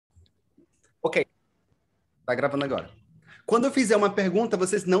Ok, tá gravando agora. Quando eu fizer uma pergunta,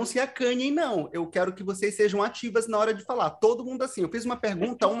 vocês não se acanhem, não. Eu quero que vocês sejam ativas na hora de falar. Todo mundo assim. Eu fiz uma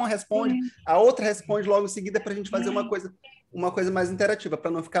pergunta, uma responde, a outra responde logo em seguida para a gente fazer uma coisa mais interativa,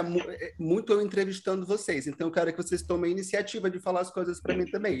 para não ficar muito eu entrevistando vocês. Então, eu quero que vocês tomem a iniciativa de falar as coisas para mim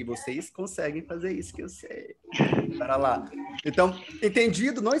também. E vocês conseguem fazer isso, que eu sei. Para lá. Então,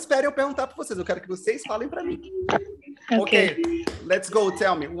 entendido? Não espere eu perguntar para vocês. Eu quero que vocês falem para mim. Okay, let's go.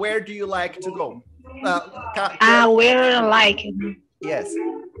 Tell me, where do you like to go? Where I like it. Yes.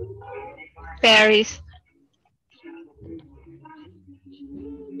 Paris.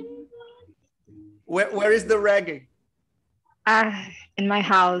 Where is the reggae? In my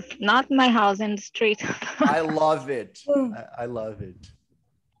house. Not my house, in the street. I love it. I love it.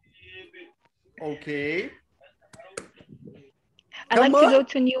 Okay. I like to go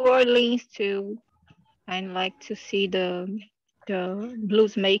to New Orleans too. I like to see the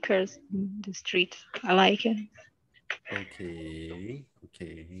blues makers in the street. I like it. Ok.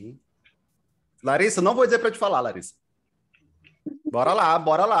 Larissa, não vou dizer para te falar, Larissa. Bora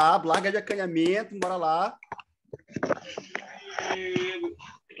lá. Larga de acanhamento, bora lá.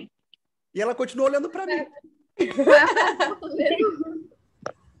 E ela continua olhando para mim.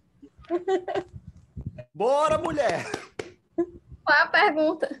 Bora, mulher. Qual é a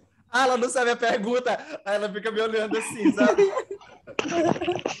pergunta? Ela não sabe a pergunta. Aí ela fica me olhando assim, sabe?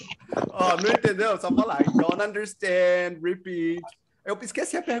 Não entendeu? Só falar. Don't understand, repeat. Eu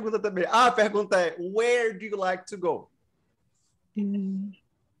esqueci a pergunta também. A pergunta é, where do you like to go?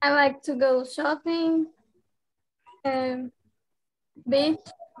 I like to go shopping. Beach.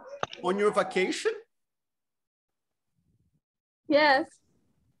 On your vacation? Yes.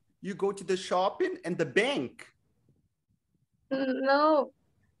 You go to the shopping and the bank? No.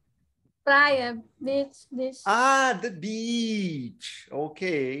 Praia, beach. The beach.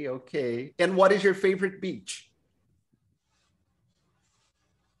 Okay. And what is your favorite beach?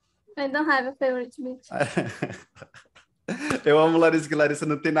 I don't have a favorite beach. Eu amo Larissa, que Larissa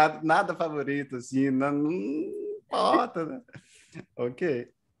não tem nada favorito, assim, não importa, né?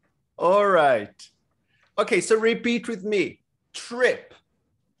 Ok. All right. Okay, so repeat with me. Trip.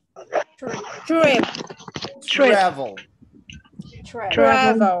 Travel.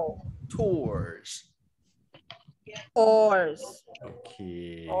 Tours.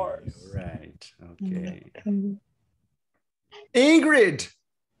 Okay. Right. Okay. Ingrid.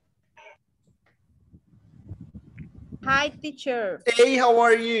 Hi, teacher. Hey, how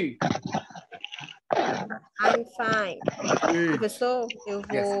are you? I'm fine. Good. Professor, eu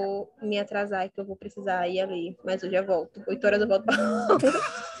vou me atrasar, que eu vou precisar ir ali, mas eu já volto. 8 horas eu volto para aula.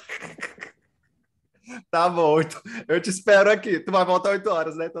 Tá bom, eu te espero aqui. Tu vai voltar 8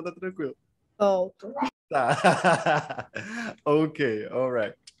 horas, né? Então tá tranquilo. Volto. Tá. Ok, all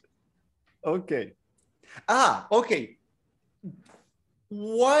right. Ok. Ok.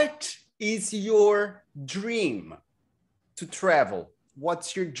 What is your dream to travel?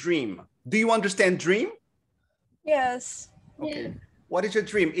 What's your dream? Do you understand dream? Yes. Okay. Yeah. What is your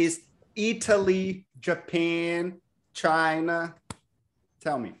dream? Is Italy, Japan, China?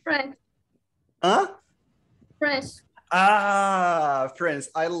 Tell me. France. Huh? France. France.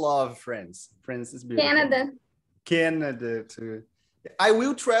 I love France. France is beautiful. Canada too. I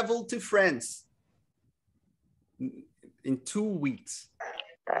will travel to France in 2 weeks.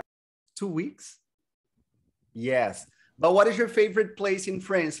 2 weeks? Yes. But what is your favorite place in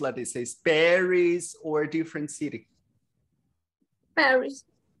France, Let's say? Paris or a different city? Paris.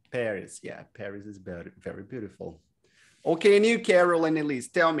 Paris, yeah. Paris is very, very beautiful. Okay, and you, Carol and Elise,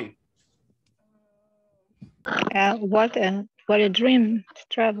 tell me. What a dream to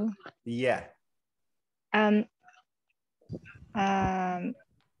travel. Yeah.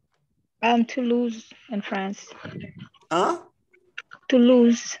 Toulouse in France. Huh?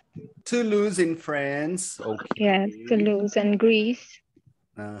 Toulouse. Toulouse in France. Okay. Yeah, Toulouse and Greece.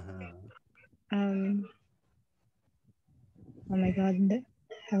 Uh-huh. Oh my God,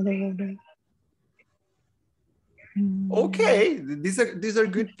 how the word. Okay, these are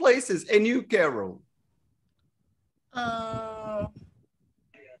good places. And you, Carol? I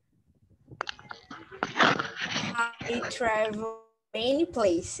travel many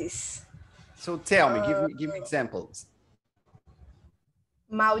places. So tell me, give me examples.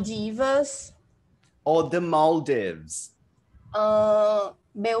 Maldivas. Oh, the Maldives.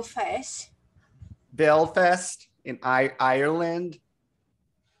 Belfast. Belfast in Ireland.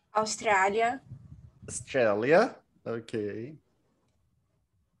 Australia. Okay.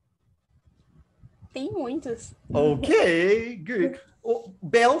 Tem muitos. Okay, good. Oh,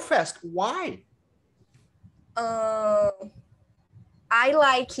 Belfast, why? I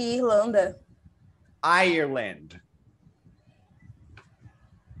like Irlanda. Ireland.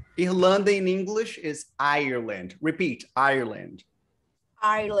 Irlanda in English is Ireland. Repeat, Ireland.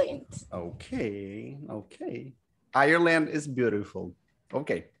 Ireland. Okay, okay. Ireland is beautiful.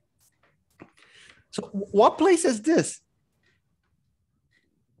 Okay. So what place is this?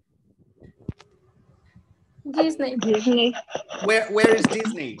 Disney. Disney. Where is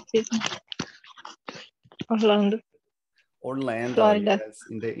Disney? Disney. Orlando. Orlando, Florida. yes,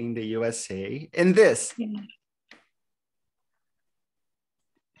 in the USA. And this? Yeah.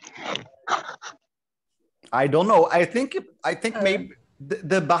 I don't know. I think maybe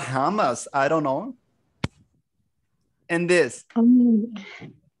the Bahamas. I don't know. And this?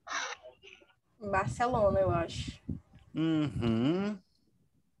 Barcelona, eu acho. Mm-hmm.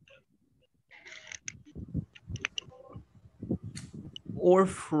 Or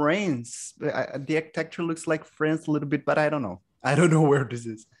France. The architecture looks like France a little bit, but I don't know. I don't know where this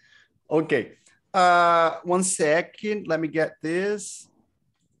is. Okay. 1 second. Let me get this.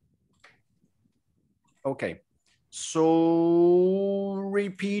 Okay. So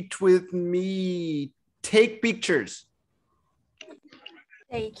repeat with me. Take pictures.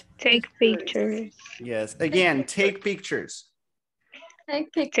 Take pictures. Yes. Again, take pictures.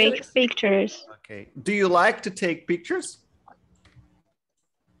 Take pictures. Take pictures. Okay. Do you like to take pictures?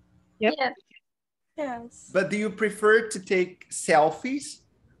 Yep. Yeah. Yes. But do you prefer to take selfies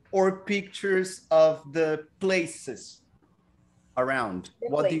or pictures of the places around?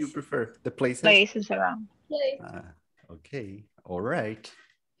 What do you prefer? The places? Places around. Okay. All right.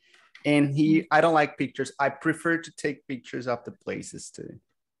 And I don't like pictures. I prefer to take pictures of the places too.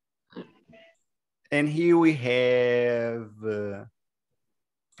 And here we have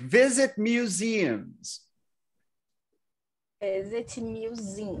visit museums. Visit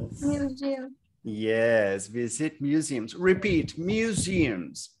museums. Museum. Yes, visit museums. Repeat,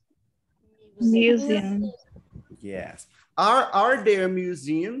 museums. Museum. Yes. Are there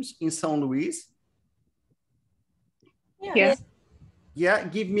museums in São Luís? Yes. Yeah. Yeah,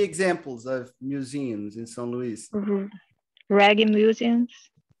 give me examples of museums in São Luís. Reggae museums.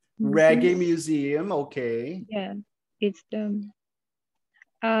 Reggae museum, okay. Yeah, it's the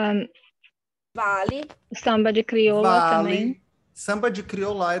Vale. samba de crioula também. Samba de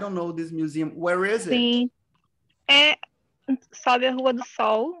crioula, I don't know this museum. Where is it? Sim. Sobe a Rua do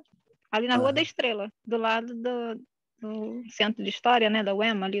Sol, ali na Rua da Estrela, do lado do Centro de História, né, da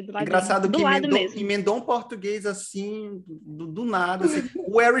UEMA, ali do lado. Engraçado do que lado mesmo. emendou um português assim, do nada. Assim.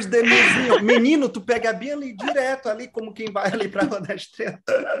 Where is the museum? Menino, tu pega bem ali, direto ali, como quem vai ali para a Rua da Estrela.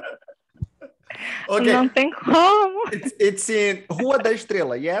 Okay. Não tem como. It's in Rua da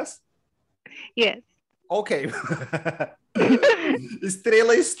Estrela, yes? Yes. Okay.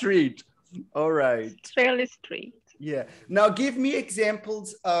 Estrela Street. All right. Estrela Street. Yeah. Now give me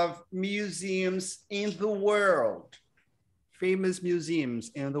examples of museums in the world. Famous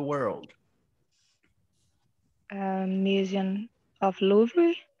museums in the world. Museum of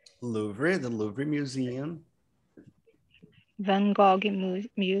Louvre. Louvre, the Louvre Museum. Van Gogh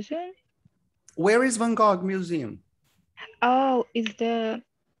Museum. Where is Van Gogh Museum? Oh, it's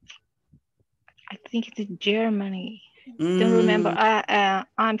I think it's in Germany. Don't remember.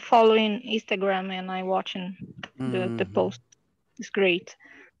 I'm following Instagram and I'm watching the post. It's great.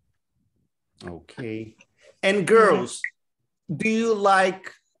 Okay. And girls, do you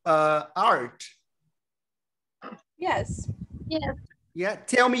like art? Yes. Yeah. Yeah.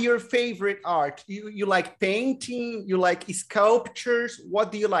 Tell me your favorite art. You like painting? You like sculptures? What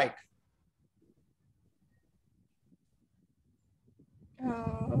do you like?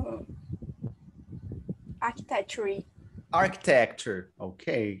 Architecture. Architecture.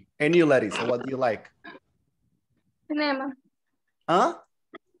 Okay. And you, Larissa, what do you like? Cinema. Huh?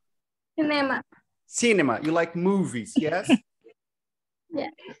 Cinema. Cinema. You like movies, yes?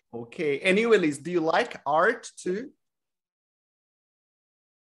 Yeah. Okay. And you, Elise, do you like art too?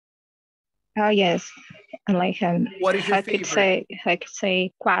 Oh, yes. I like What is your favorite? I could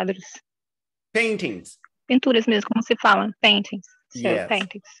say quadros. Paintings. Pinturas mesmo, como se fala. Paintings. So, yes.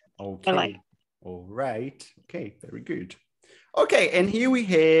 Paintings. Okay. I like. All right. Okay. Very good. Okay. And here we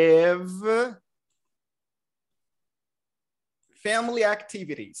have family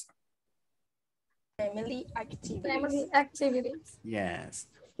activities. Family activities. Family activities. Yes.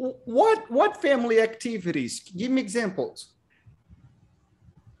 What family activities? Give me examples.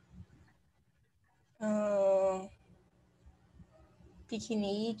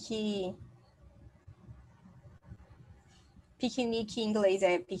 Piquenique. Piquenique em inglês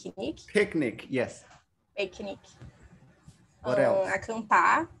é picnic? Picnic, yes. Picnic. What else?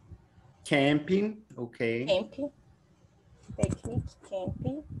 Acampar. Camping, okay. Camp. Picnic,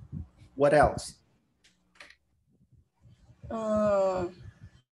 camp. What else?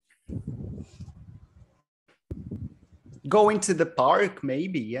 Going to the park,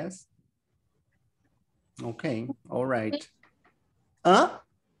 maybe, yes. Okay, all right. Huh?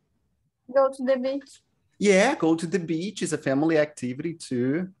 Go to the beach. Yeah, go to the beach is a family activity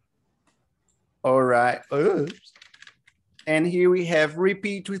too. All right. Oops. And here we have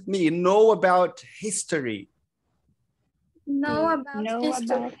repeat with me. Know about history. Know about Know history.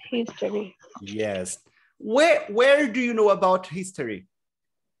 about history. Yes. Where do you know about history?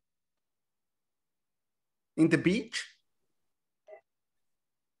 In the beach?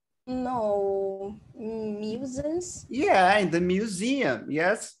 No, museums. Yeah, in the museum,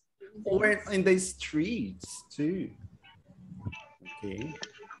 yes. Or in the streets too. Okay.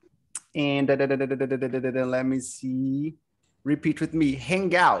 And let me see. Repeat with me.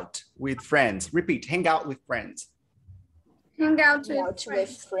 Hang out with friends. Repeat. Hang out with friends. Hang out Hang with out friends.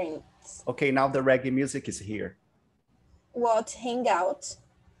 with friends. Okay, now the reggae music is here. What? Hang out.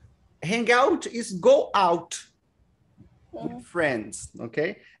 Hang out is go out with friends,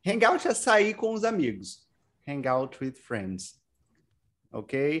 okay? Hang out é sair com os amigos. Hang out with friends,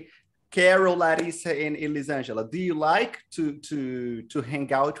 okay? Carol, Larissa, and Elisangela, do you like to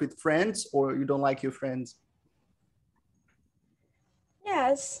hang out with friends or you don't like your friends?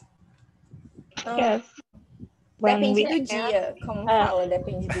 Yes. Yes. When Depende we do dia, como fala,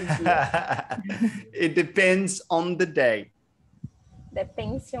 depende do dia. It depends on the day.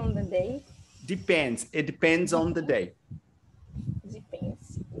 Depends on the day. Depends. It depends on the day.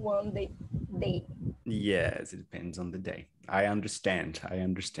 Depends. One day. Yes, it depends on the day. I understand. I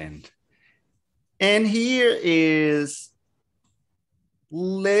understand. And here is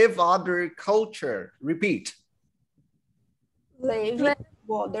live other culture. Repeat. Live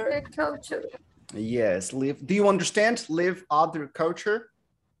other. Culture. Yes, live. Do you understand? Live other culture.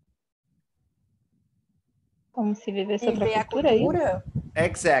 Como se vivesse outra Viver a cultura aí. cultura.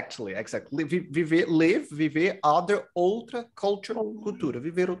 Exactly. Viver other outra culture, cultura,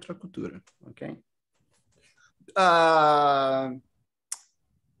 viver outra cultura, okay?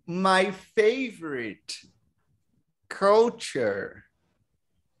 My favorite culture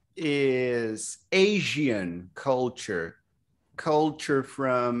is Asian culture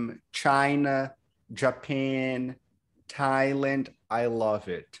from China, Japan, Thailand. I love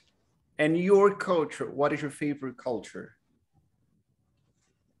it. And your culture, what is your favorite culture?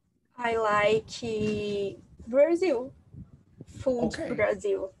 I like Brazil. Food, Okay.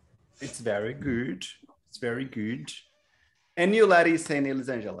 Brazil. It's very good. It's very good. And you, Larissa and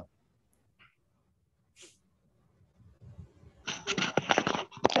Elisangela?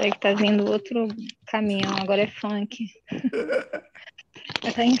 Peraí que tá vindo outro caminhão, agora é funk.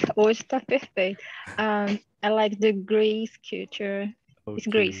 Hoje tá perfeito. I like the Greece culture. Okay. It's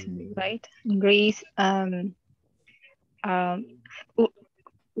Greece, right? Greece.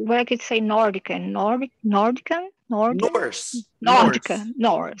 What I could say Nordica.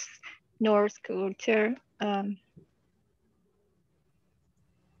 Norse culture.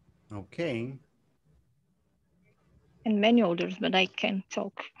 Okay. And many others, but I can't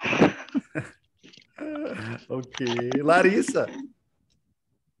talk. Okay. Larissa?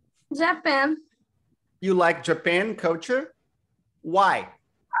 Japan. You like Japan culture? Why?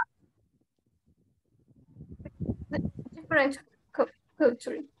 Different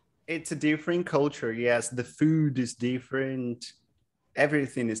culture. It's a different culture. Yes, the food is different.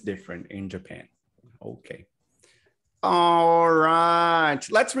 Everything is different in Japan. Okay. All right.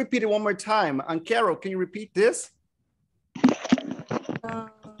 Let's repeat it one more time. And Carol, can you repeat this?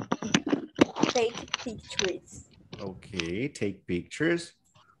 Take pictures. Okay, take pictures.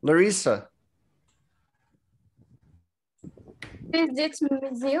 Larissa? Visit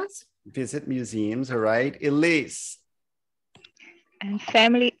museums. Visit museums, all right. Elise? And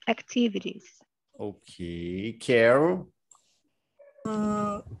family activities. Okay, Carol?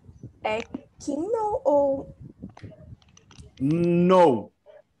 É Kindle ou No.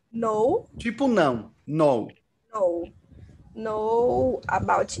 no? Tipo não. No. No. Know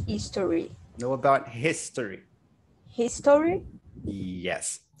about history. Know about history. History?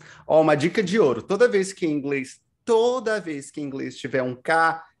 Yes. Ó, uma dica de ouro. Toda vez que em inglês tiver um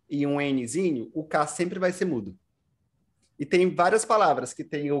K e um Nzinho, o K sempre vai ser mudo. E tem várias palavras que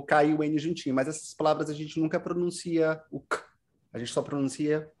tem o K e o N juntinho, mas essas palavras a gente nunca pronuncia o K. A gente só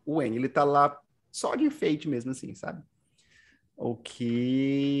pronuncia o N. Ele tá lá só de enfeite mesmo assim, sabe?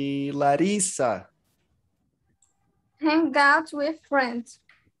 Ok. Larissa. Hang out with friends.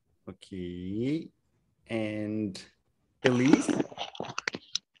 Ok. And Elise?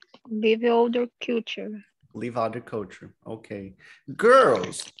 Live older culture. Live other culture. Okay.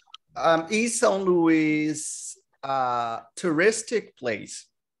 Girls, is São Luís a touristic place?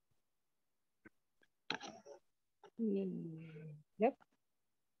 Yep.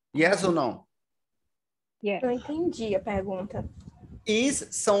 Yes or no? Yeah. Não entendi a pergunta. Is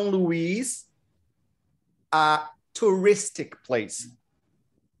São Luís a touristic place?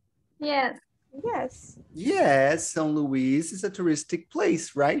 Yes. Yes. Yes, São Luís is a touristic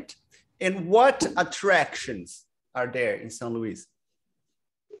place, right? And what attractions are there in São Luís?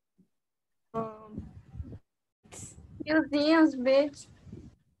 Museums, beach.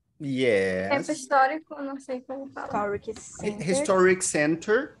 Yes. Tempo histórico, não sei como fala. Historic Center. Historic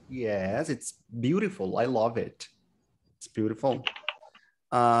Center. Yes, it's beautiful. I love it. It's beautiful.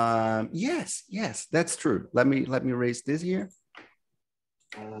 Yes, that's true. Let me erase this here.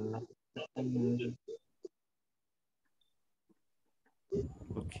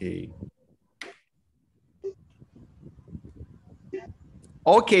 Okay.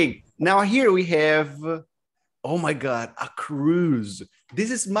 Okay, now here we have, oh my God, a cruise.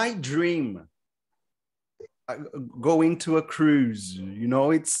 This is my dream. Going to a cruise, you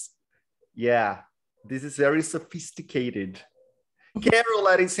know, this is very sophisticated. Carol,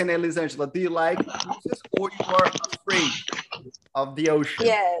 Larissa, and Elisangela, do you like cruises or you are afraid of the ocean?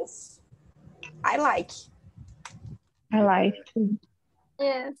 Yes. I like. I like to.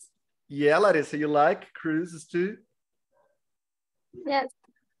 Yes. Yeah, Larissa, you like cruises too? Yes.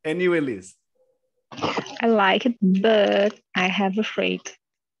 And you, Elise? I like it, but I have afraid.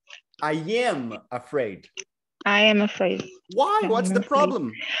 I am afraid. I am afraid. Why? What's the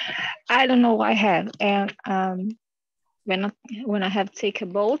problem? I don't know why I have. And when I have to take a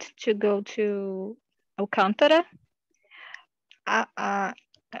boat to go to Alcântara, I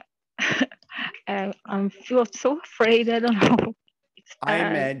feel so afraid. I don't know. I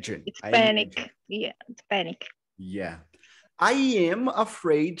imagine. It's I panic. imagine. Yeah, it's panic. Yeah. I am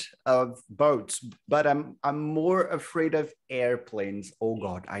afraid of boats, but I'm more afraid of airplanes. Oh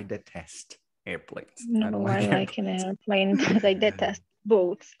God, I detest airplanes. No, I like an airplane, but I detest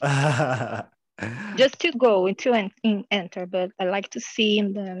boats. Just to go into enter, but I like to see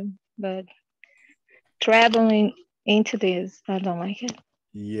in them. But traveling into this, I don't like it.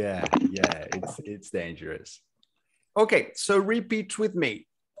 Yeah, it's dangerous. Okay, so repeat with me.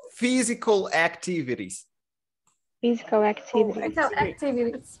 Physical activities. Physical activity. Então,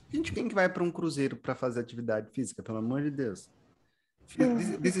 activities. Gente, quem que vai para um cruzeiro para fazer atividade física? Pelo amor de Deus.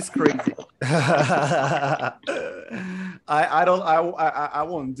 This is crazy. I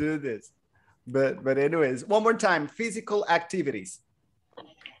won't do this. But anyways, one more time. Physical activities.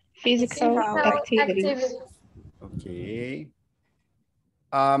 Physical activities. Okay.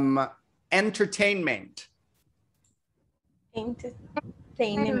 Entertainment.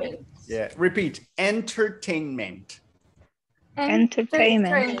 Entertainment. Yeah, repeat. Entertainment.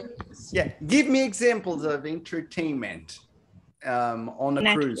 Entertainment. Yeah, give me examples of entertainment on a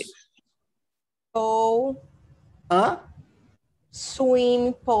Netflix. cruise. Pool. Huh?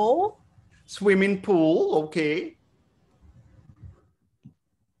 Swimming pool. Swimming pool, okay.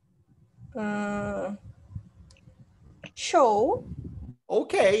 Show.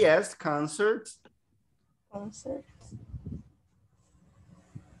 Okay, yes, concerts. Concert.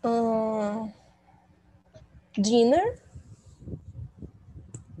 Dinner.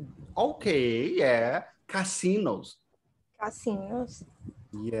 Okay, yeah. Casinos. Casinos.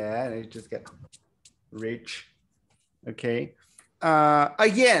 Yeah, they just get rich. Okay.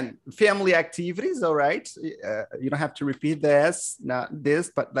 Again, family activities, all right. You don't have to repeat this, not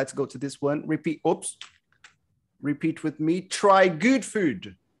this, but let's go to this one. Repeat, oops. Repeat with me. Try good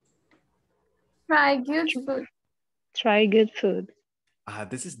food. Try good food. Try good food.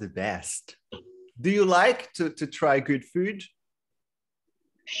 This is the best. Do you like to try good food?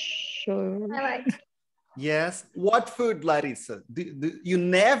 Sure. I like. Yes. What food, Larissa? Do you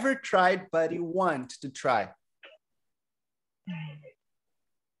never tried, but you want to try?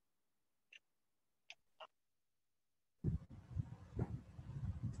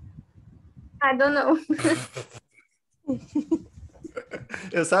 I don't know.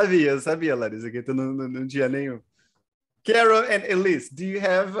 Eu sabia, Larissa, que tu não tinha nenhum. Carol and Elise, do you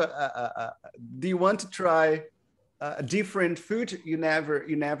have, do you want to try a different food you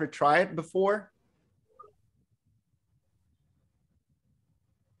never tried before?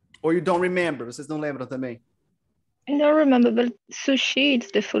 Or you don't remember? Vocês não lembram também? I don't remember, but sushi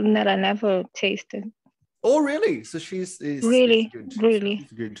is the food that I never tasted. Oh, really? So she's Really, good. really.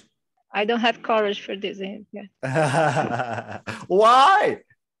 She's good. I don't have courage for this. Yeah. Why?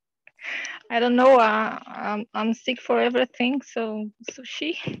 I don't know. I'm sick for everything. So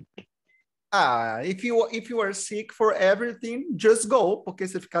sushi. If you are sick for everything, just go, porque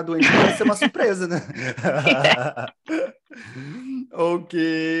se ficar doente vai ser uma surpresa, né?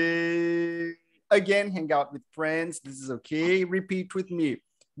 Okay. Again, hang out with friends. This is okay. Repeat with me.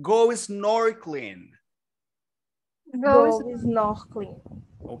 Go snorkeling. Go. Snorkeling.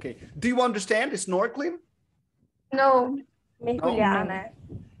 Okay. Do you understand snorkeling? No. Mergulhar, Não. né?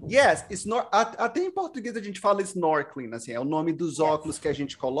 Yes, até em português a gente fala snorkeling, assim, é o nome dos óculos que a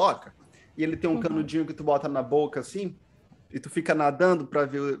gente coloca, e ele tem um canudinho que tu bota na boca, assim, e tu fica nadando para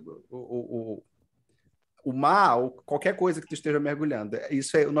ver o mar, ou qualquer coisa que tu esteja mergulhando.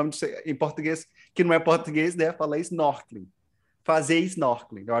 Isso é o nome disso em português, que não é português, né? Fala snorkeling. Fazer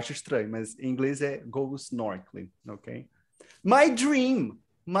snorkeling. Eu acho estranho, mas em inglês é go snorkeling, ok? My dream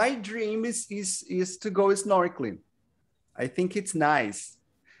is to go snorkeling. I think it's nice.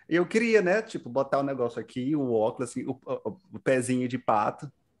 Eu queria, né, tipo, botar o negócio aqui, o óculos, assim, o pezinho de pato,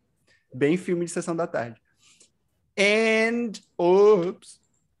 bem filme de sessão da tarde. And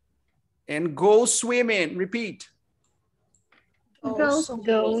go swimming. Repeat.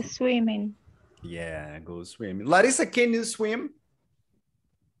 Go swimming. Yeah, go swimming. Larissa, can you swim?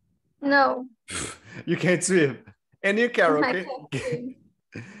 No. You can't swim. And you, Carol, I okay? can't swim.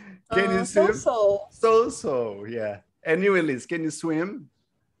 Can you swim? So. Yeah. And you, Elise, can you swim?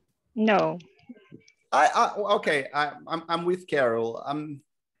 No. Okay, I'm with Carol. I'm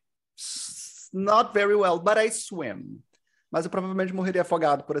not very well, but I swim. Mas eu provavelmente morreria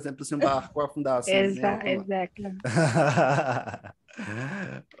afogado, por exemplo, se um barco afundasse. Exactly.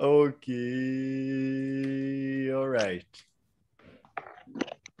 Okay, all right.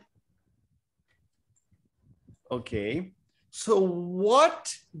 Okay, so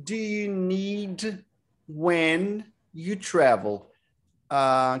what do you need when you travel?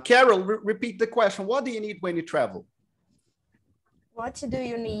 Carol, repeat the question. What do you need when you travel? What do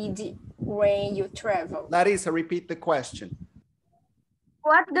you need when you travel? Larissa, repeat the question.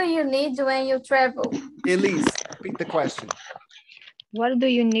 What do you need when you travel? Elise, repeat the question. What do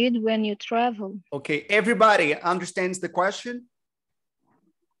you need when you travel? Okay, everybody understands the question?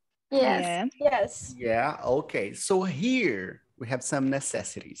 Yes. Yeah. Yes. Yeah, okay. So here we have some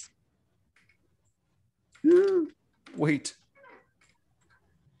necessities. Wait.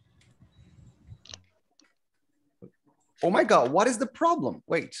 Oh my God, what is the problem?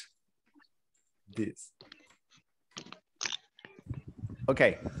 Wait. This.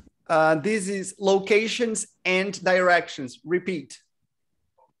 Okay. This is locations and directions. Repeat.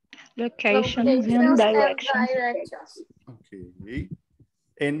 Locations and directions. Okay.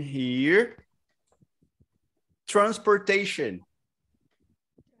 And here, transportation.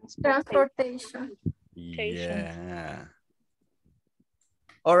 Transportation. Yeah.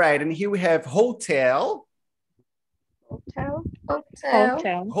 All right, and here we have hotel.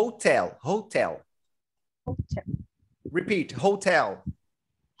 Hotel. Hotel. Repeat, hotel.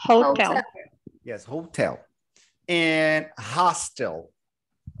 Hotel. Yes, hotel. And hostel.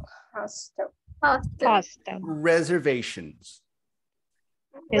 Hostel. Reservations.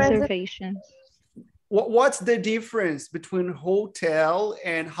 Reservations. What's the difference between hotel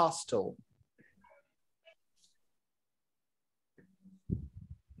and hostel?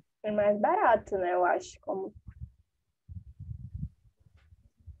 É mais barato, né? Eu acho. Como...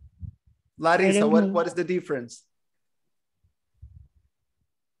 Larissa, what is the difference?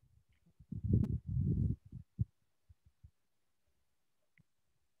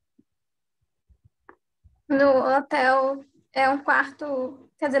 No hotel é um quarto,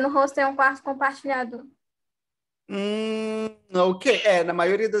 quer dizer, no hostel é um quarto compartilhado. Ok, na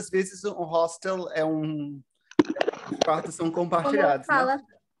maioria das vezes um hostel é os quartos são compartilhados.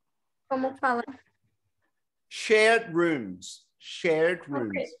 Como fala? Shared rooms.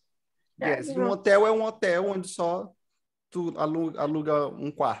 Okay. Yes, um hotel é um hotel onde só tu aluga um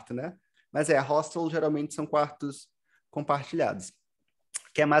quarto, né? Mas hostel geralmente são quartos compartilhados.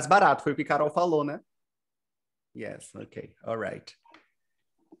 Que é mais barato, foi o que Carol falou, né? Yes, okay, all right.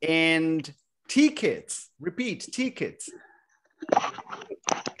 And tickets, repeat, tickets.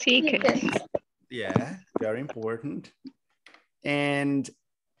 Tickets. Yeah, very important. And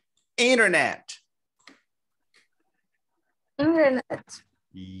internet. Internet.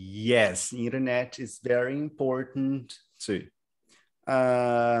 Yes, internet is very important too.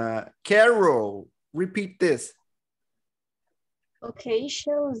 Carol, repeat this.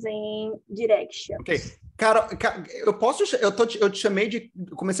 Locations and directions. Ok. Carol, eu te chamei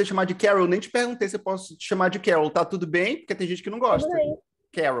comecei a chamar de Carol, nem te perguntei se eu posso te chamar de Carol, tá tudo bem? Porque tem gente que não gosta. Tudo bem.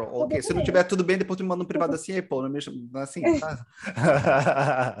 Carol, ok. Tudo Se não bem. tiver tudo bem, depois tu me manda no privado assim, aí, pô, não me chama assim, tá?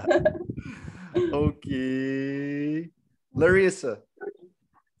 Ok. Larissa.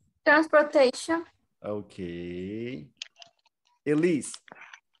 Transportation. Okay. Elise.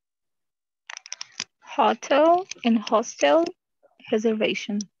 Hotel and hostel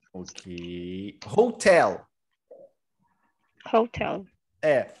reservation. Ok. Hotel. Hotel.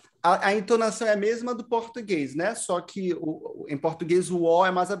 É. A entonação é a mesma do português, né? Só que em português o O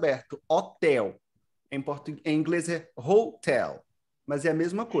é mais aberto. Hotel. Em inglês é hotel. Mas é a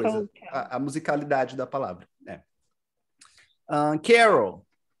mesma coisa. A musicalidade da palavra. É. Carol.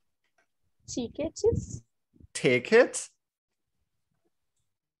 Tickets. Ticket.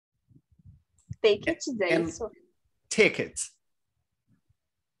 Tickets, é And isso? ticket.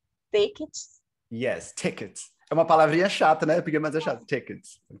 Tickets. Yes, tickets. É uma palavrinha chata, né? Porque mais é chato.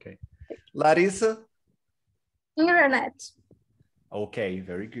 Tickets. Ok. Larissa? Internet. Okay,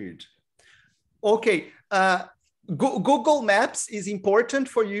 very good. Okay. Google Maps is important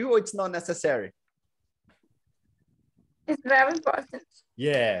for you or it's not necessary? It's very important.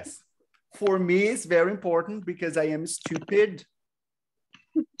 Yes. For me, it's very important because I am stupid.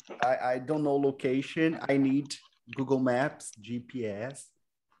 I don't know location. I need Google Maps, GPS.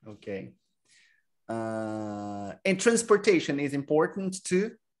 Okay. And transportation is important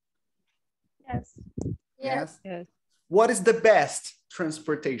too? Yes. Yes. Yes. What is the best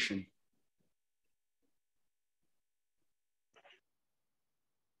transportation?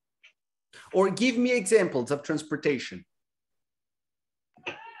 Or give me examples of transportation.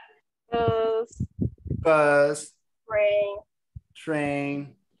 Bus, Bus, train,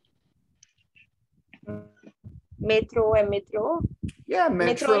 train. metrô é metrô? Yeah,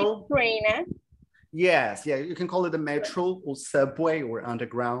 Metrô metro. e train, né? Yes, yeah, you can call it a metro or subway or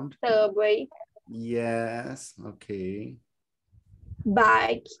underground. Subway, Yes, okay.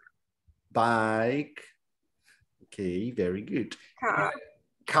 bike, Bike. Okay, very good. car.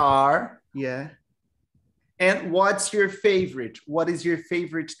 Car, yeah. And what's your favorite? What is your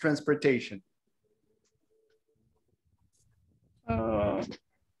favorite transportation?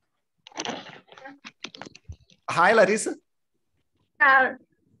 Hi, Larissa. Car.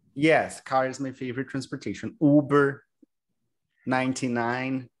 Yes, car is my favorite transportation. Uber,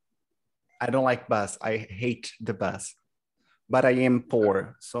 99. I don't like bus. I hate the bus. But I am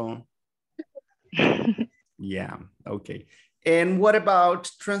poor, so yeah, okay. And what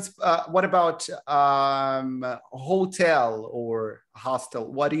about hotel or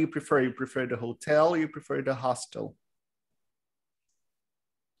hostel? What do you prefer? You prefer the hotel or you prefer the hostel?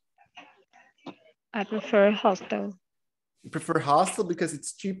 I prefer hostel. You prefer hostel because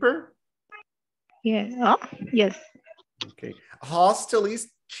it's cheaper? Yeah. Oh, yes. Okay. Hostel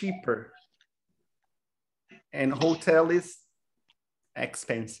is cheaper and hotel is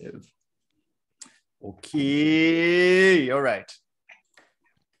expensive. Okay, all right.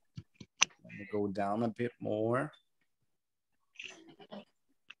 Let me go down a bit more.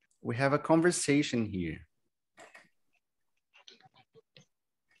 We have a conversation here.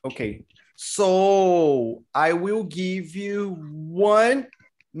 Okay, so I will give you 1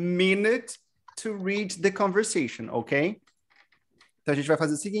 minute to read the conversation, ok? Então a gente vai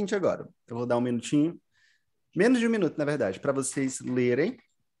fazer o seguinte agora. Eu vou dar um minutinho, menos de 1 minuto, na verdade, para vocês lerem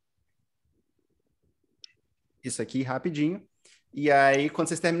isso aqui rapidinho. E aí, quando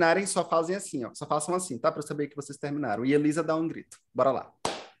vocês terminarem, só fazem assim, ó. Só façam assim, tá? Para eu saber que vocês terminaram. E Elisa dá um grito. Bora lá.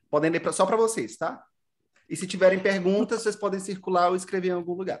 Podem ler só para vocês, tá? E se tiverem perguntas, vocês podem circular ou escrever em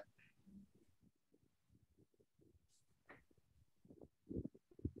algum lugar.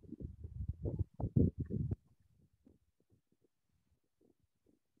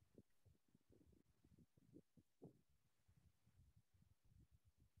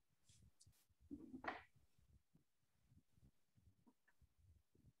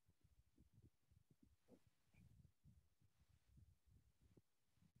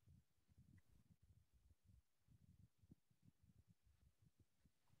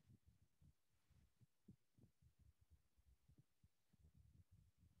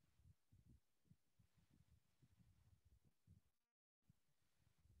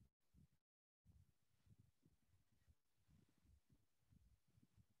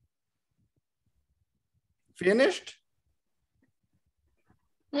 Finished?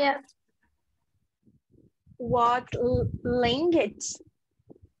 Yes. What language?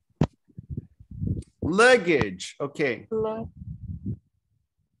 Luggage. Okay.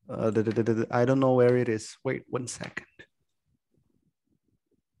 I don't know where it is. Wait 1 second.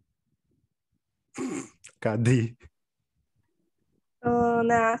 Cadê?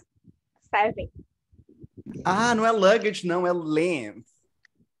 Na 7. Ah, não é luggage, não, é length.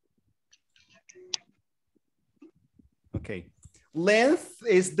 Okay. Length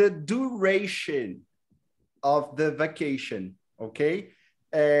is the duration of the vacation, okay?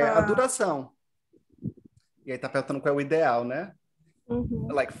 a duração. E aí tá perguntando qual é o ideal, né?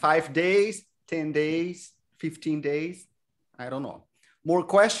 Like 5 days, 10 days, 15 days. I don't know. More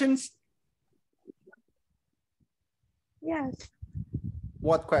questions? Yes.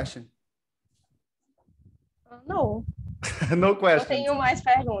 What question? Não. No Não questions. tenho mais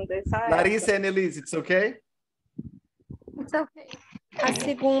perguntas. Só Larissa and Elise, it's okay? It's okay. a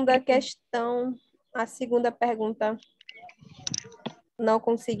segunda questão, a segunda pergunta, não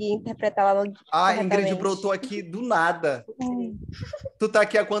consegui interpretá-la Ah, Ingrid corretamente. brotou aqui do nada. Tu tá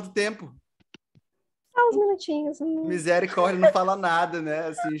aqui há quanto tempo? Só uns minutinhos. Misericórdia, não fala nada, né?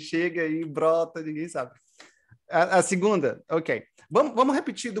 Assim, chega e brota, ninguém sabe. A segunda, ok. Vamos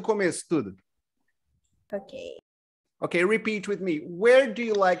repetir do começo tudo. Ok. Okay, repeat with me. Where do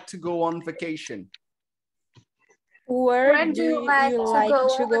you like to go on vacation? Where do you like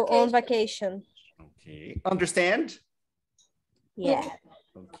to go on vacation? Okay. Understand? Yeah.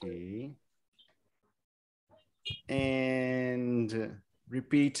 Okay. And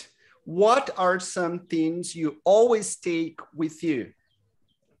repeat. What are some things you always take with you?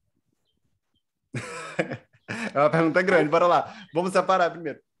 É uma pergunta grande, bora lá. Vamos separar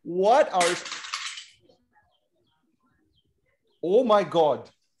primeiro. What are... Oh my God.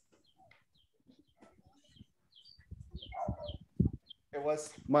 It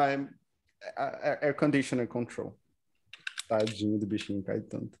was my air conditioner control. Tadinho do bichinho, cai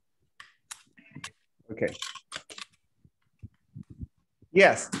tanto. Okay.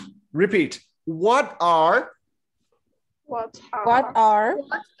 Yes. Repeat. What are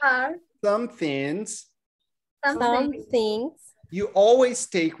some things you always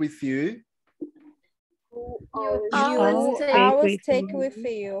take with you always take with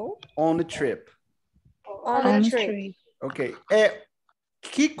you on a trip? on a trip. Ok.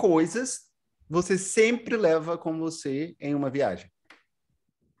 Que coisas você sempre leva com você em uma viagem?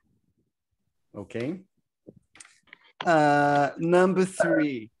 Ok. Number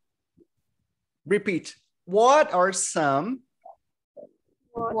 3. Repeat. What are some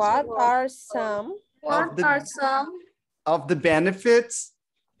of the benefits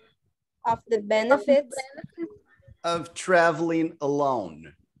of traveling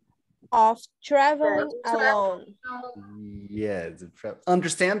alone? Yes.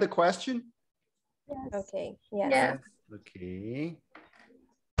 Understand the question? Okay. Yes. Yeah. Okay.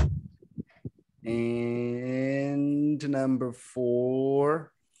 And number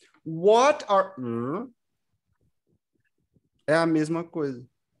 4. What are... É a mesma coisa.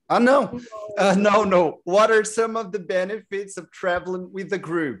 Ah, não. No. What are some of the benefits of traveling with a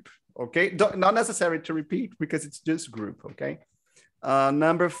group? Okay. Not necessary to repeat because it's just group. Okay.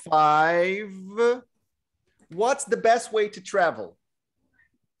 Number 5. What's the best way to travel?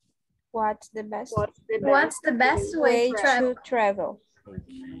 What's the best way to travel?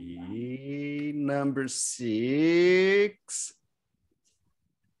 Okay. Number 6.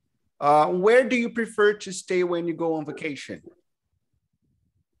 Where do you prefer to stay when you go on vacation?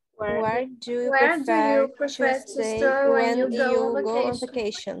 Where do you prefer to stay when you go on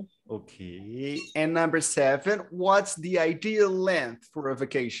vacation? Okay. And number 7, what's the ideal length for a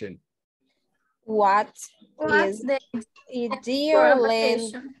vacation? What is the ideal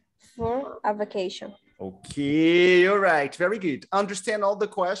length for a vacation? Okay, all right, very good. Understand all the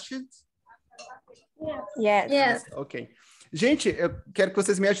questions? Yes. Ok. Gente, eu quero que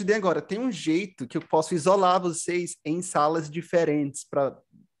vocês me ajudem agora. Tem um jeito que eu posso isolar vocês em salas diferentes para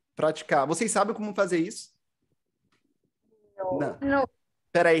praticar. Vocês sabem como fazer isso? Não.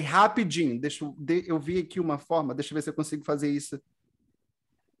 Espera aí, rapidinho. Eu vi aqui uma forma. Deixa eu ver se eu consigo fazer isso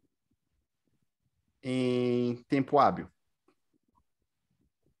em tempo hábil.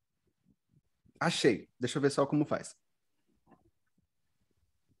 Achei. Deixa eu ver só como faz.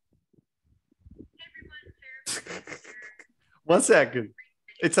 One second.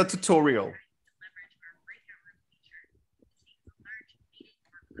 It's a tutorial.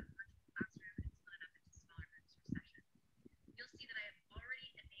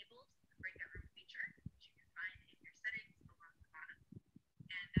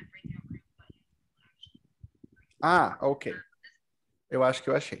 Ah, ok. Eu acho que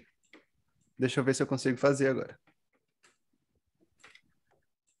eu achei. Deixa eu ver se eu consigo fazer agora.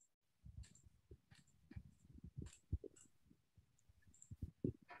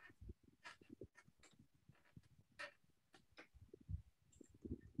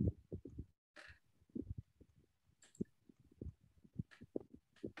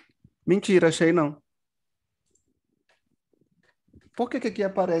 Mentira, achei não. Por que aqui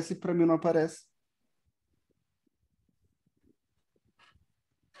aparece e para mim não aparece?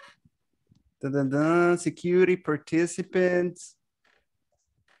 Security participants.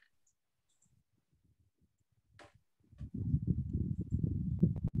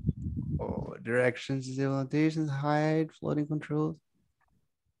 Directions, annotations, hide, floating controls.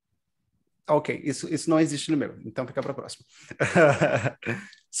 Ok, isso não existe no meu, então fica para a próxima.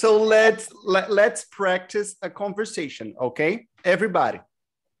 So let's practice a conversation, okay? Everybody.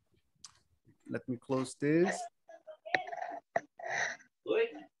 Let me close this.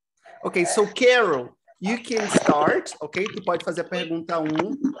 Ok, so Carol, you can start, ok? Tu pode fazer a pergunta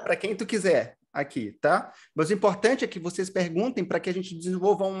 1 para quem tu quiser aqui, tá? Mas o importante é que vocês perguntem para que a gente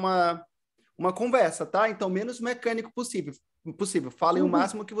desenvolva uma conversa, tá? Então, menos mecânico possível. Falem o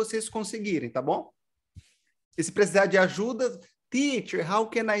máximo que vocês conseguirem, tá bom? E se precisar de ajuda, teacher, how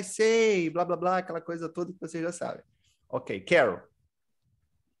can I say? Blá, blá, blá, aquela coisa toda que vocês já sabem. Ok, Carol.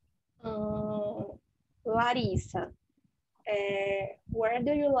 Larissa, where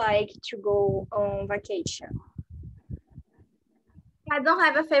do you like to go on vacation? I don't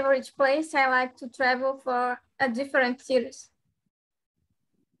have a favorite place. I like to travel for a different cities.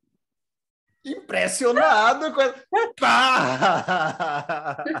 Impressionado com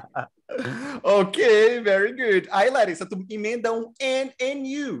Ok, very good. Aí, Larissa, tu emenda um and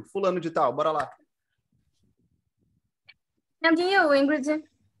you, fulano de tal. Bora lá. And you, Ingrid?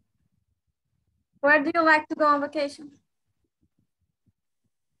 Where do you like to go on vacation?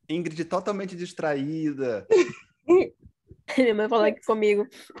 Ingrid totalmente distraída. Minha mãe falou aqui comigo.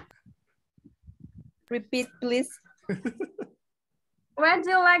 Repeat, please. Where do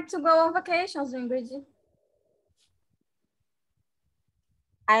you like to go on vacations, Ingrid?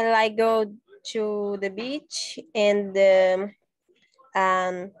 I like go to the beach and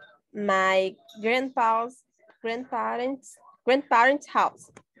my grandparents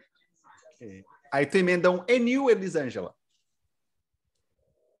house. Okay. Aí tu emenda um and you, Elisângela.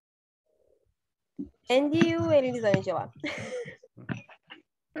 And you, Elisângela.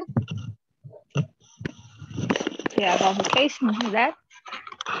 Yeah, about vacation, is that?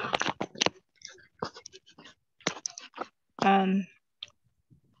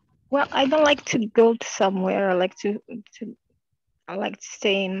 Well, I don't like to go to somewhere. I like to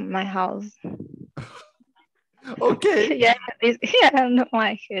stay in my house. Ok. Yeah, I don't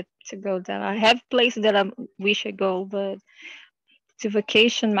like it to go there. I have places that I wish I go, but to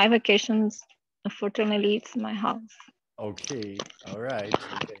vacation, my vacations, unfortunately, it's my house. Okay, all right.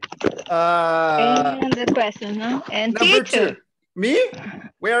 Okay. And the question, huh? And number teacher. 2. Me?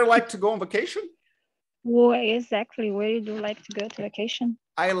 Where I like to go on vacation? Where exactly? Where do you like to go to vacation?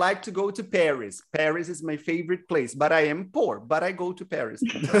 I like to go to Paris. Paris is my favorite place, but I am poor, but I go to Paris.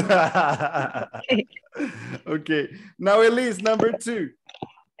 Okay. Okay. Now, Elise, number 2.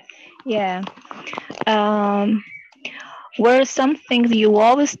 Yeah. Where are some things you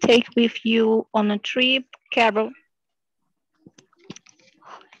always take with you on a trip, Carol?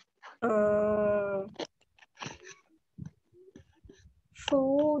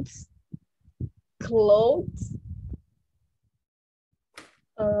 Foods, clothes,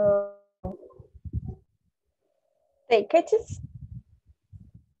 tickets,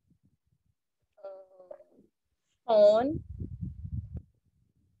 phone,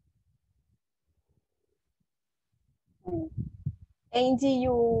 and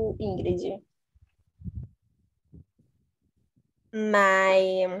you, Ingrid.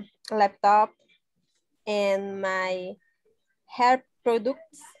 My laptop and my hair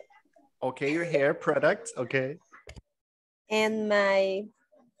products. Okay, your hair products. Okay. And my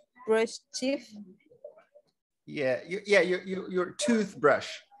brush teeth. Yeah, your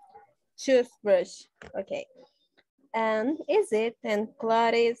toothbrush. Toothbrush. Okay. And is it and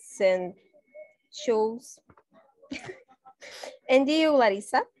clothes and shoes. And you,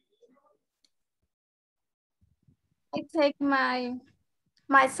 Larissa? I take my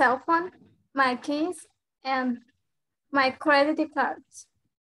cell phone, my keys, and my credit cards.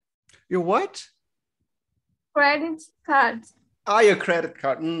 Your what? Credit cards. Ah, your credit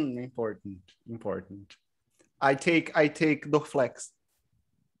card. Important. I take the flex.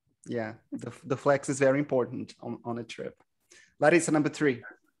 Yeah, the flex is very important on a trip. Larissa, number 3.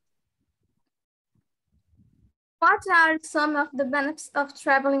 What are some of the benefits of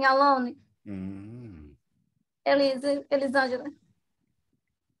traveling alone? Elisângela.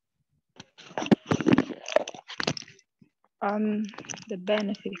 The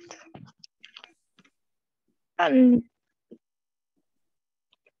benefit.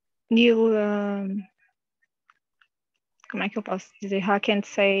 Como é que eu posso dizer? How can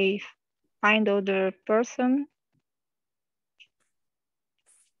say find other person?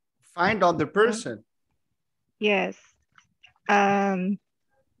 Find other person? Yes.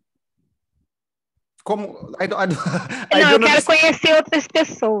 Como? Não, eu quero conhecer outras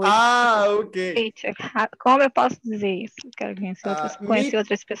pessoas. Ah, ok. Como eu posso dizer isso? Eu quero conhecer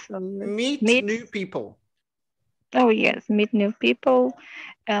outras pessoas. Meet new people. Oh, yes. Meet new people.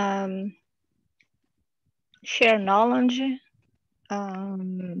 Share knowledge.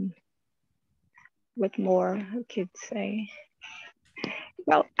 What more I could say?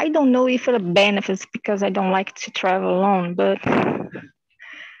 Well, I don't know if it benefits because I don't like to travel alone, but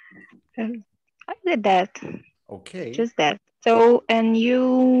I did that. Okay. Just that. So, and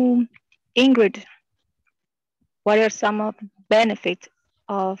you, Ingrid, what are some of the benefits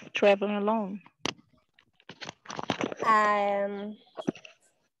of traveling alone?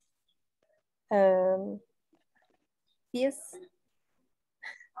 Peace.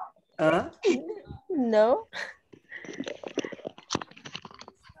 No.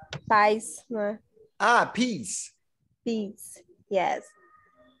 Paz, né? Peace. Peace, yes.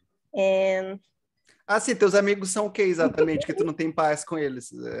 And... sim, teus amigos são o que exatamente? Que tu não tem paz com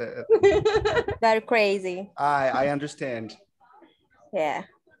eles? Very crazy. I understand. Yeah.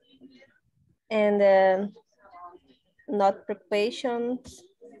 And not preoccupations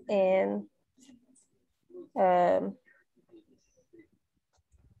and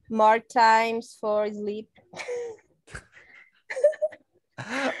more times for sleep.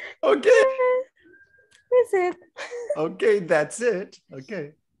 Okay. That's it. Okay, that's it.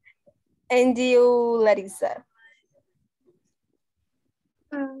 Okay. And you, Larissa?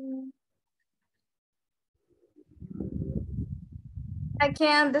 I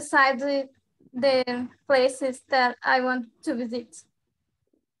can decide the places that I want to visit.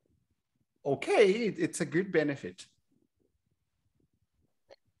 Okay, it's a good benefit.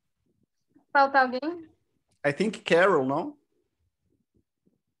 Falta alguém? I think Carol, no?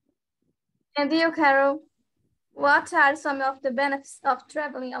 And you, Carol, what are some of the benefits of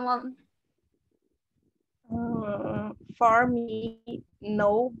traveling alone? For me,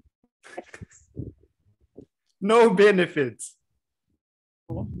 no. No benefits.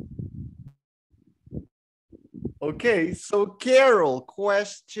 Okay, so Carol,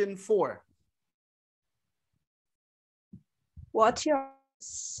 question 4. What are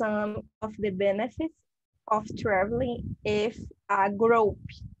some of the benefits of traveling if a group,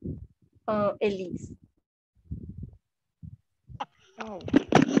 Elise?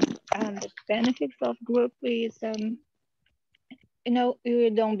 The benefits of group is, you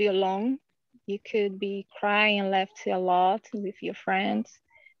don't be alone. You could be crying and laughing a lot with your friends,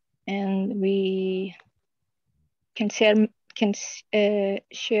 and we can share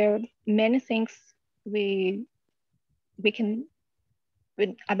many things. We can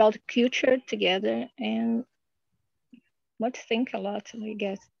about culture together and what to think a lot, I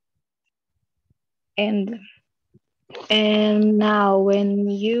guess. And now, when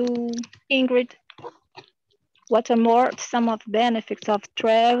you, Ingrid, what are some of the benefits of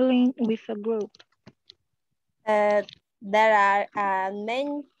traveling with a group? There are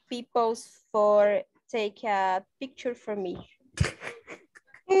many people for take a picture for me.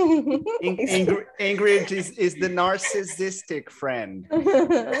 Ingrid is the narcissistic friend.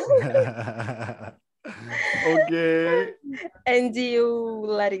 Okay. And you,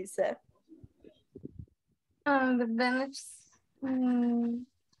 Larissa? The benefits.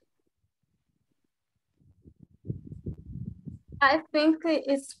 I think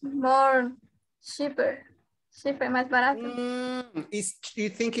it's more cheaper. Cheaper, mais barato. You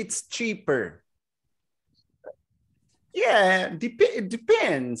think it's cheaper? Yeah, it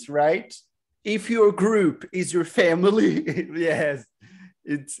depends, right? If your group is your family, yes,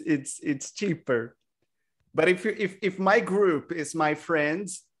 it's cheaper. But if my group is my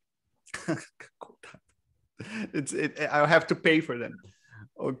friends, I'll have to pay for them.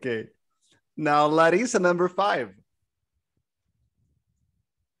 Okay. Now, Larissa, number 5.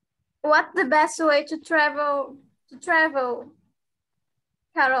 What's the best way to travel,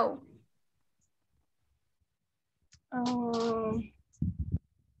 Carol?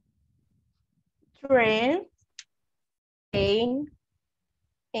 Train,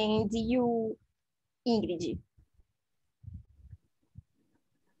 and you, Ingrid.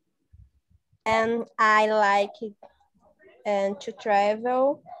 And I like to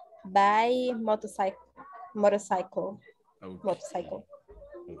travel by motorcycle. Okay. Motorcycle.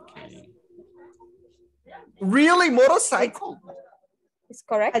 Okay. Really, motorcycle? It's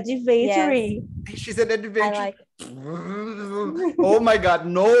correct. Adventure. Yes. She's an adventure. I like it. Oh my God,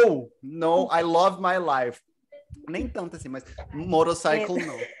 no, I love my life. Nem tanto assim, mas motorcycle,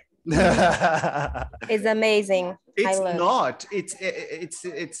 no. It's amazing. It's not. It's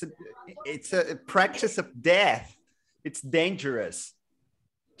a practice of death. It's dangerous.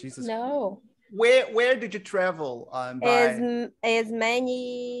 Jesus. No. Where did you travel by? As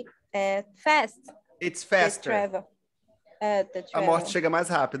many fast. It's The faster. travel. The A travel. morte chega mais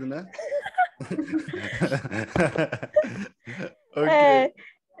rápido, né? Ok.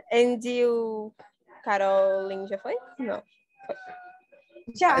 And you, Caroline, já foi? Não.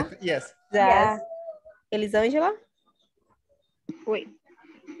 Já. Yes. Já. Yes. Elisângela? Wait.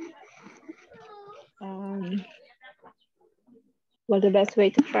 What's the best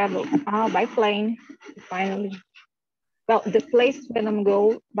way to travel? By plane, finally. Well, the place when I'm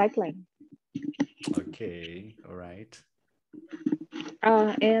go by plane. Okay, all right.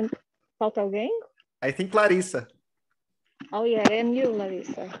 And falta alguém? I think Larissa. Oh yeah, and you,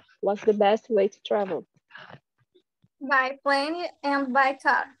 Larissa. What's the best way to travel? By plane and by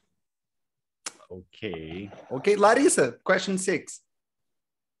car. Okay. Okay, Larissa, question 6.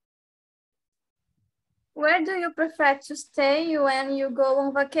 Where do you prefer to stay when you go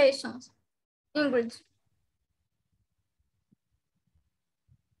on vacations? Ingrid.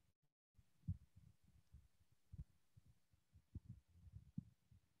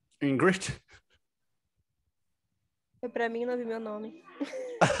 Ingrid? Foi pra mim, não vi meu nome.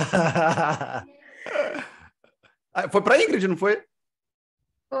 Foi para Ingrid, não foi?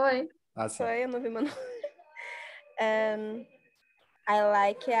 Foi. Ah, sim. Foi, eu não vi meu nome. I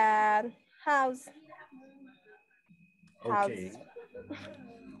like a house. Okay.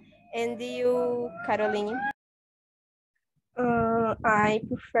 And you, Caroline? I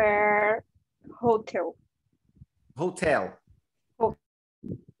prefer hotel. Hotel.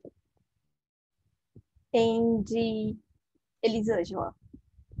 And Elisângela.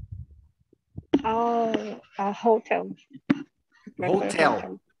 A hotel.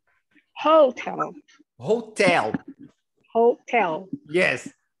 Hotel. Hotel. Hotel. Hotel. Yes.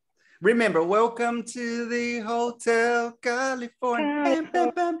 Remember, welcome to the Hotel California.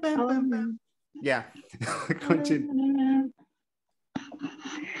 Bam, bam, bam, bam, bam. Yeah. Continue.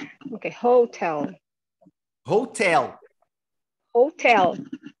 Okay, hotel. Hotel. Hotel.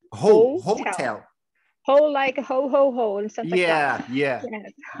 Hotel. Ho like ho ho ho in Santa Claus. Yeah. Yes.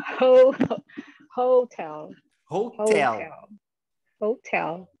 Hotel. Hotel.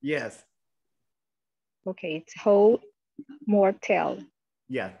 Yes. Okay, it's motel.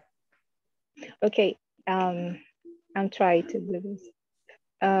 Yeah. Okay, I'm trying to do this.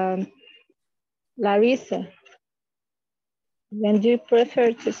 Larissa, when do you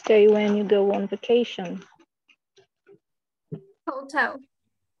prefer to stay when you go on vacation? Hotel.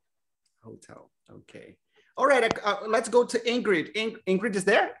 Hotel. Okay. All right. Let's go to Ingrid. Ingrid is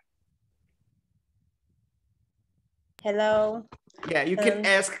there? Hello. Yeah, you can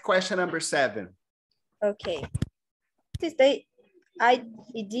ask question number 7. Okay. What is the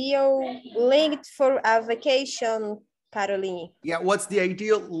ideal length for a vacation, Caroline? Yeah, what's the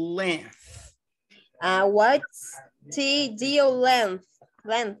ideal length? What's the ideal length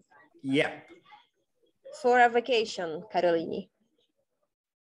Yeah. for a vacation, Caroline?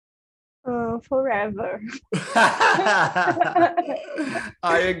 Forever. I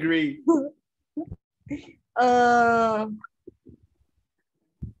agree.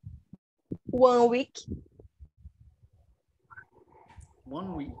 1 week.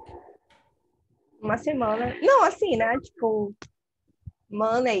 1 week. Uma semana. Não, assim, né? Tipo,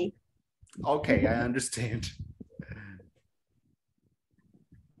 money. Okay, I understand.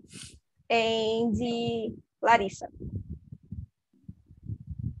 And Larissa.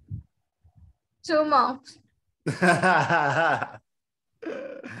 2 months.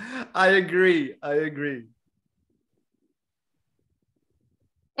 I agree.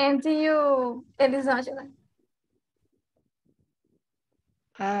 And you, Elisângela?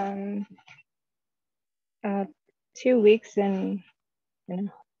 2 weeks in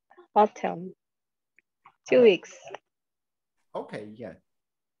a hotel. 2 weeks. Okay, yeah.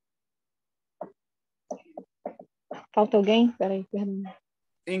 Falta alguém? Peraí, perdão.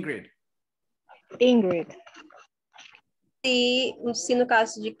 Ingrid. Se no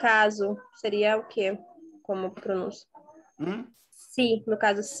caso de caso, seria o quê? Como pronúncia? Se, no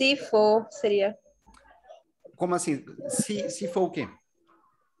caso, se for, seria... Como assim? Se for o quê?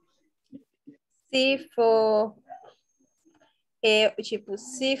 Se for... tipo,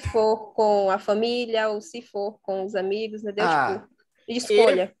 se for com a família ou se for com os amigos, entendeu? Tipo, de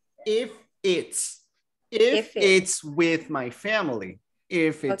escolha. If it's with my family,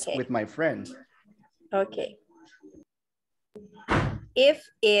 if it's with my friends. Okay. If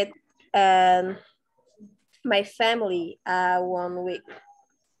it my family 1 week.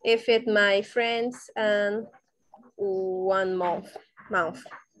 If it my friends 1 month.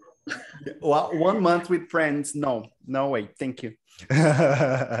 1 month with friends, no way, thank you.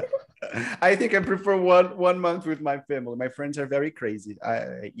 I think I prefer one month with my family. My friends are very crazy.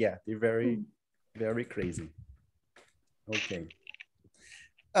 Yeah, they're very crazy. Okay.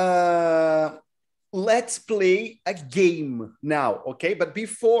 Let's play a game now, okay? But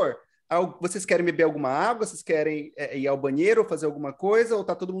before, vocês querem beber alguma água? Vocês querem ir ao banheiro ou fazer alguma coisa? Ou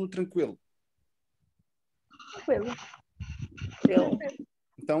tá todo mundo tranquilo? Tranquilo.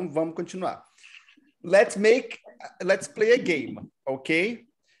 Então, vamos continuar. Let's play a game, okay?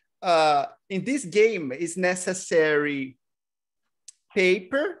 In this game, it's necessary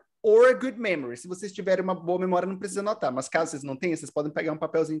paper or a good memory. Se vocês tiverem uma boa memória, não precisa anotar. Mas caso vocês não tenham, vocês podem pegar um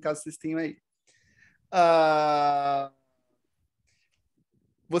papelzinho caso vocês tenham aí.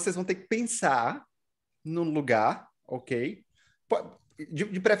 Vocês vão ter que pensar num lugar, ok?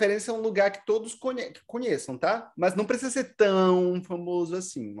 De preferência, um lugar que todos conheçam, tá? Mas não precisa ser tão famoso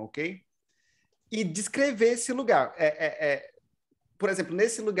assim, ok? E descrever esse lugar. Por exemplo,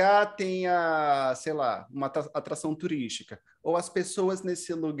 nesse lugar tem sei lá, uma atração turística. Ou as pessoas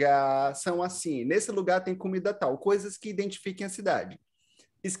nesse lugar são assim. Nesse lugar tem comida tal. Coisas que identifiquem a cidade.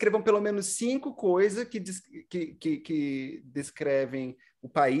 Escrevam pelo menos 5 coisas que descrevem o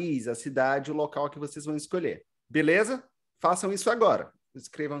país, a cidade, o local que vocês vão escolher. Beleza? Façam isso agora.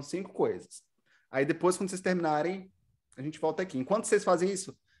 Escrevam 5 coisas. Aí depois, quando vocês terminarem, a gente volta aqui. Enquanto vocês fazem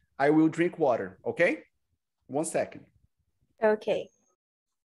isso, I will drink water, ok? 1 second. Ok.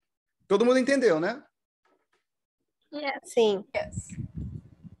 Todo mundo entendeu, né? Yes. Sim. Yes.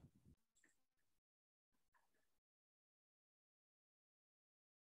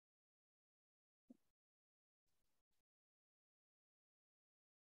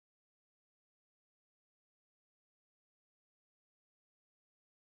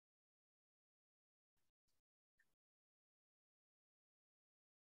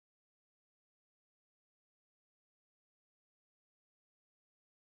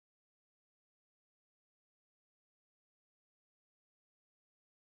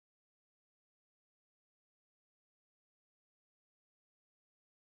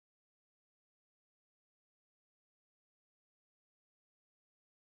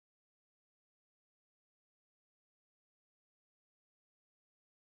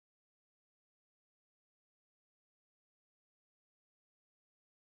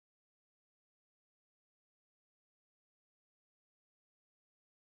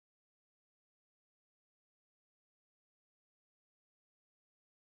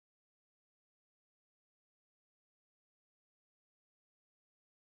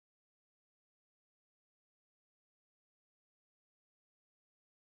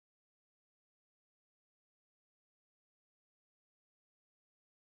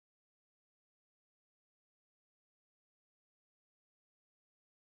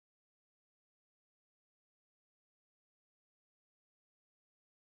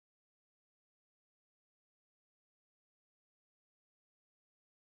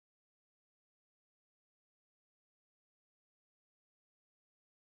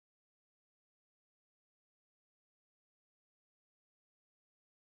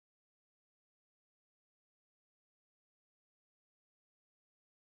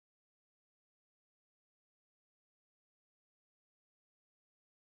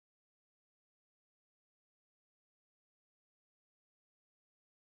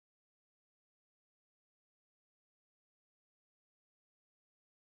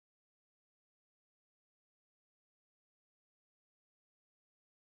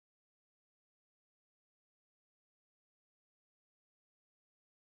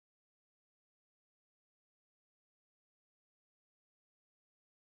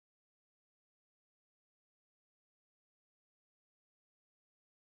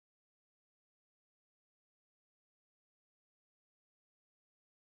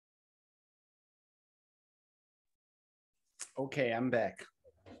 Okay, I'm back.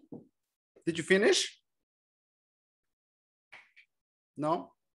 Did you finish?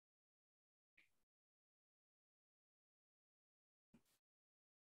 No?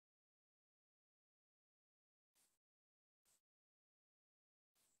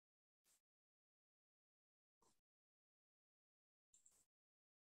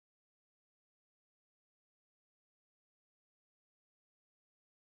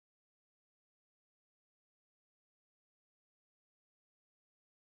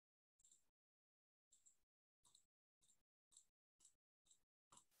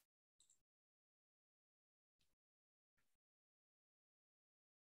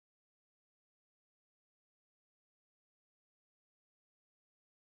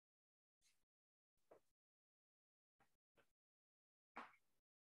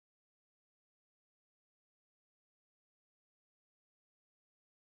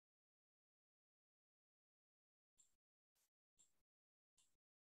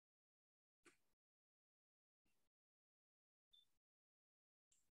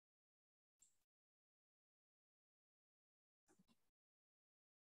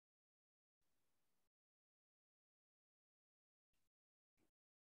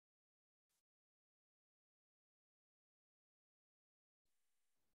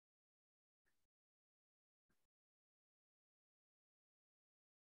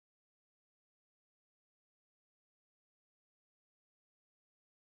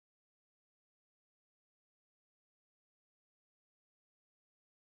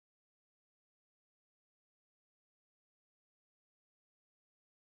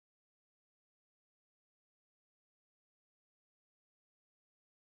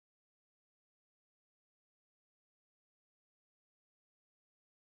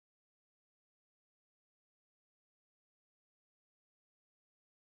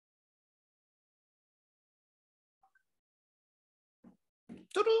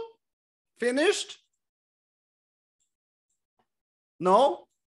 Finished? No?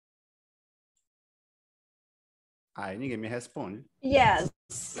 Ai, ninguém me responde. Yes.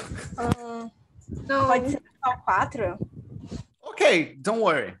 No. Pode ser só 4? Ok, don't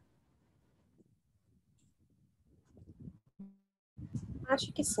worry.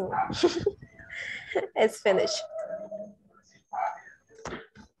 Acho que sim. It's finished.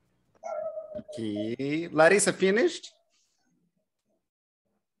 Okay. Larissa, finished?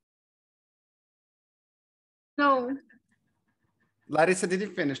 No. Larissa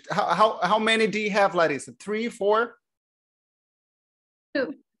didn't finish. How many do you have, Larissa? 3, 4?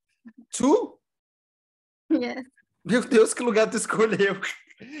 2. 2? Yes. Meu Deus, que lugar tu escolheu.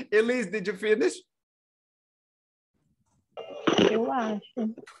 Elise, did you finish? Eu acho.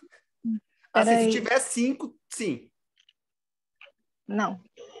 Assim, se Peraí. tiver 5, sim. Não,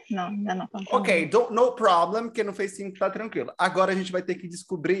 ainda não. Ok, no problem, quem não fez 5 tá tranquilo. Agora a gente vai ter que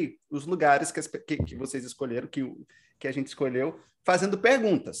descobrir os lugares que vocês escolheram, que a gente escolheu, fazendo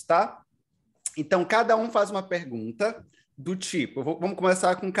perguntas, tá? Então, cada um faz uma pergunta do tipo... Vamos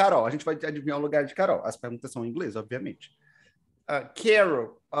começar com Carol. A gente vai adivinhar o lugar de Carol. As perguntas são em inglês, obviamente.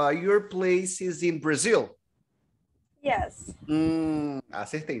 Carol, your place is in Brazil? Yes.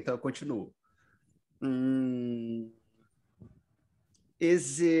 Acertei, então eu continuo.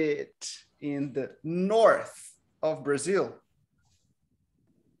 Is it in the north of Brazil?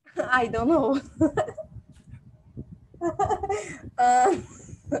 I don't know.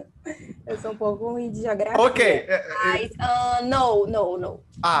 Eu sou um pouco ruim de geografia. Ok. Mas, no.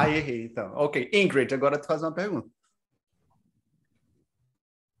 Errei, então. Ok. Ingrid, agora tu faz uma pergunta.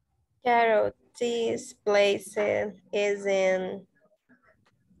 Carol, this place is in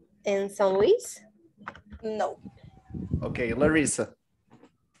São Luís? No. Ok. Larissa.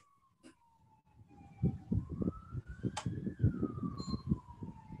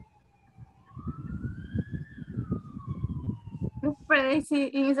 The place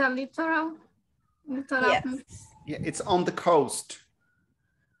is a littoral. Yes. Yeah, it's on the coast.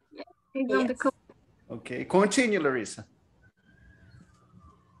 It's on the coast. Ok. Continue, Larissa.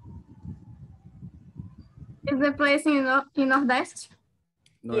 Is the place in Nordeste?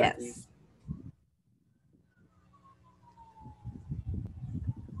 Yes.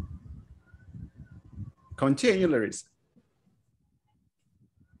 Continue, Larissa.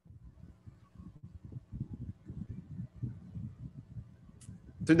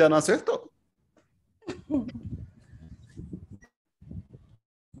 Tu ainda não acertou.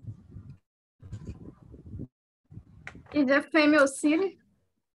 Is the female city?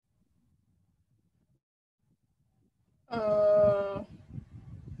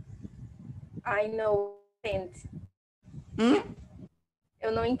 I know.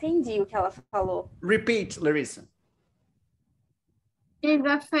 Eu não entendi o que ela falou. Repeat, Larissa. Is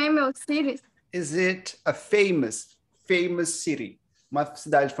a female city? Is it a famous city? Uma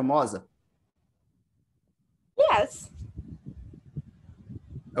cidade famosa? Yes.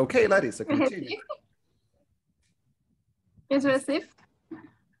 Ok, Larissa, continue. Is Recife?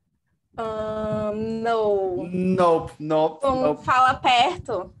 No. Nope. Fala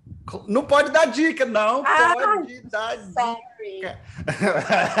perto. Não pode dar dica, não pode dar Sorry. dica.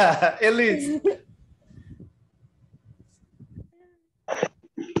 Elise.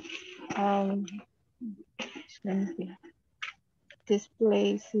 Let me see. This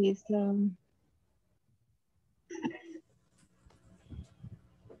place is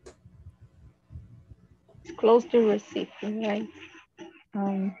it's close to Recife, right?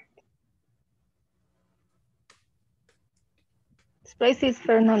 This place is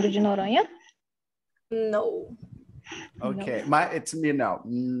Fernando de Noronha? No. Okay, No. it's me now.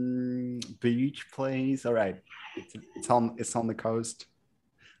 Beach place, all right. It's on the coast.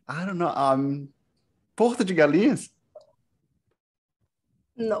 I don't know. Porto de Galinhas?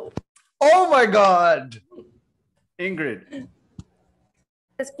 No. Oh my God! Ingrid.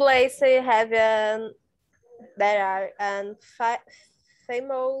 This place have there are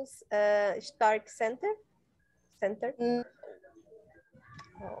famous historic center.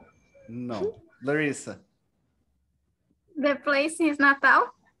 No. Larissa. The place is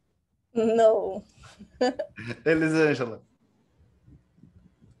Natal? No. Elisângela.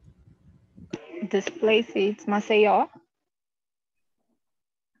 This place is Maceió?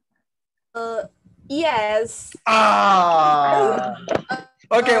 Yes.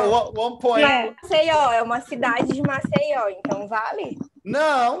 Ok, one point. Yeah. Maceió, é uma cidade de Maceió, então vale?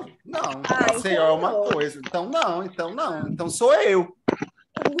 Não. Maceió é uma coisa. Então não. Então sou eu.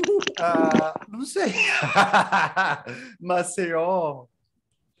 Não sei. Maceió.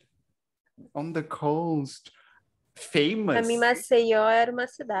 On the coast. Famous? Pra mim, Maceió era uma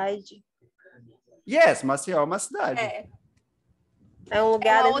cidade. Yes, Maceió é uma cidade. É um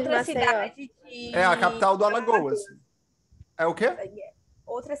lugar dentro de outra Maceió. cidade de... É a capital do Alagoas. É o quê?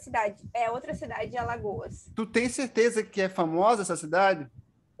 Outra cidade. É outra cidade de Alagoas. Tu tem certeza que é famosa essa cidade?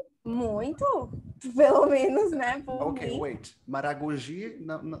 Muito? Pelo menos, né? Por Ok, mim. wait. Maragogi?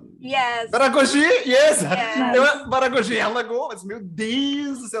 Não, não. Yes. Maragogi? Yes! Yes. Maragogi é Alagoas. Meu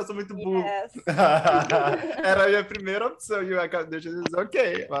Deus do céu, eu sou muito burro. Yes. Era a minha primeira opção. E eu deixa eu dizer,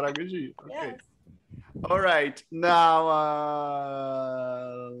 ok, Maragogi. Ok. Yes. All right. Now,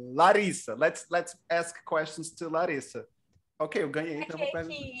 Larissa. Let's ask questions to Larissa. Ok, eu ganhei. Então que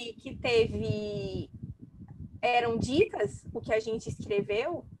teve... Eram dicas? O que a gente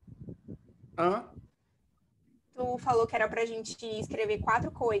escreveu? Hã? Tu falou que era pra gente escrever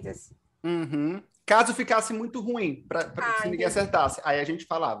 4 coisas. Uhum. Caso ficasse muito ruim, se ninguém acertasse, aí a gente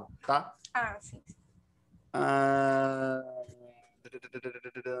falava, tá? Ah, sim.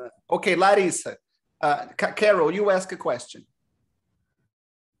 Ok, Larissa. Carol, you ask a question.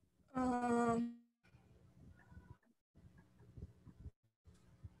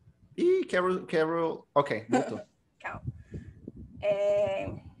 Ih, Carol... Ok, voltou. Calma.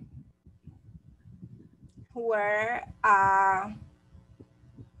 Where a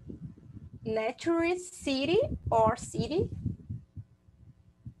nature city or city?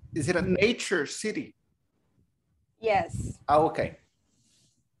 Is it a nature city? Yes. Ok.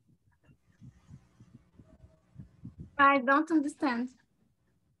 I don't understand.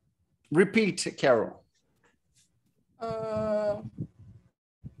 Repeat, Carol.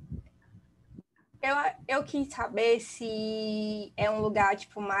 Eu quis saber se é um lugar,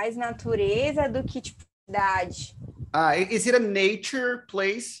 tipo, mais natureza do que, tipo, cidade. Is it a nature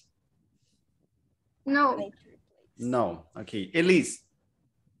place? No. No. Ok. Elise.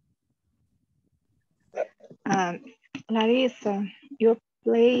 Larissa, your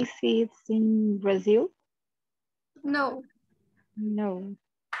place is in Brazil? No. No.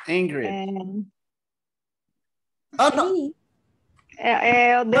 Ingrid. Não.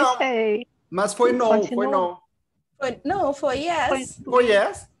 Eu deixei. Mas foi não, Continua. Não, foi yes. Foi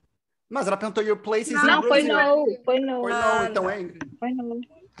yes? Mas ela perguntou your place is in Não, Brazil. Foi não. Foi não, então é Ingrid. Foi não.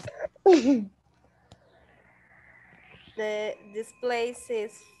 This place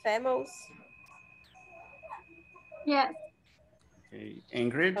is famous. Yes. Okay.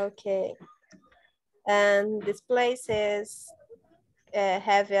 Ingrid. Okay. And this place is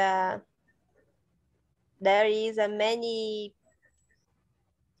there is a many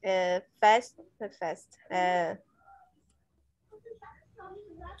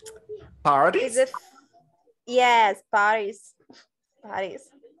Parties? Yes, Paris.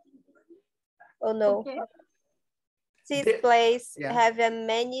 Oh no. Okay. This place have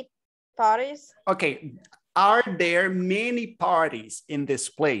many parties. Okay. Are there many parties in this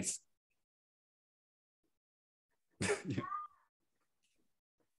place?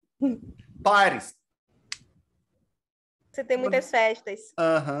 Parties. Você tem muitas festas.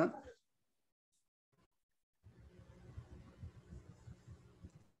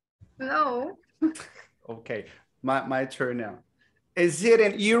 No. Okay. My turn now. Is it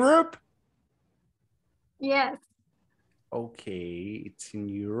in Europe? Yes. Okay, it's in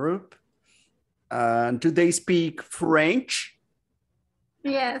Europe. Do they speak French?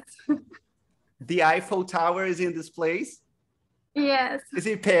 Yes. The Eiffel Tower is in this place? Yes. Is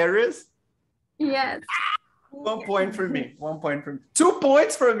it Paris? Yes. 1 point for me. 1 point for me. 2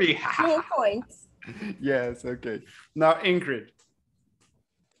 points for me. 2 points. Yes, okay. Now, Ingrid.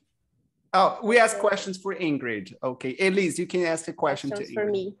 Oh, we ask questions for Ingrid. Okay, Elise, you can ask a question to Ingrid. For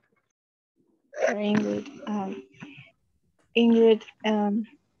me. For Ingrid. Ingrid,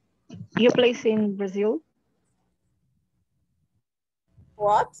 your place in Brazil?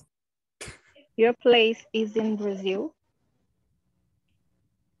 What? Your place is in Brazil?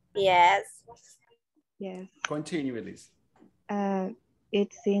 Yes. Yes. Continue, Elise.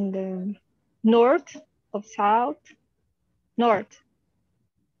 It's in the north of south? North.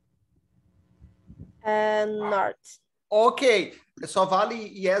 North. Ok, só vale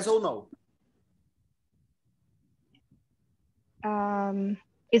yes ou no.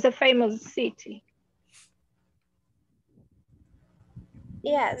 It's a famous city.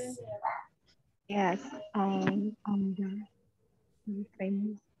 Yes. Yes.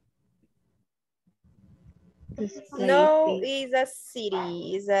 Famous. No, is a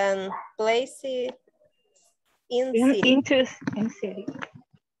city. Is a place in city. In city.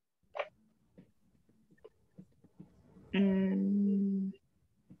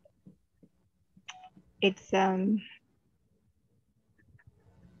 It's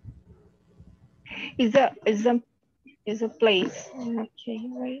is a Is a place. Okay,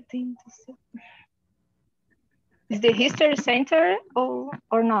 waiting to see. Is the history center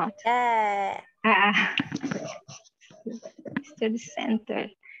or not? É. History center.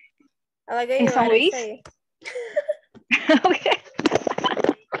 Ela ganhou, Em São era Luís? isso aí. Okay.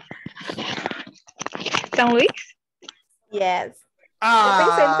 São Luís? Yes. Ah! Eu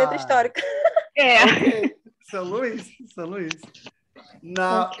pensei no centro histórico. É. Okay. São Luís. São Luís.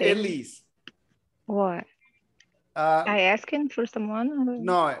 Now, Okay. Elise. What? I asking for someone?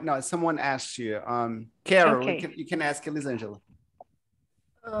 Or... No, someone asked you. Carol, Okay. you can ask Elisangela.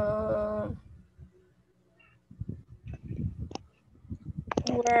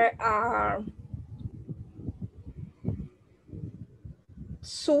 Where are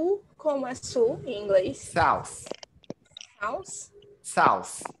sul, como é sul em inglês? South. South?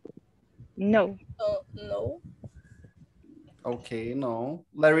 South. No. No. Okay, no.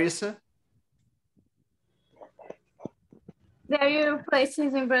 Larissa? There are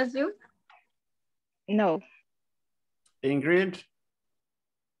places in Brazil? No. Ingrid?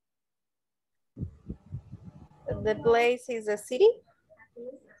 The place is a city?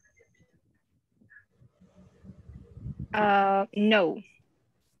 No.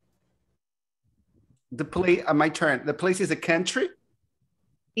 The place, my turn. The place is a country?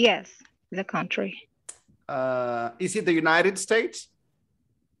 Yes, the country. Is it the United States?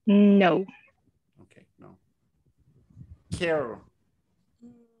 No. Okay, no. Carol?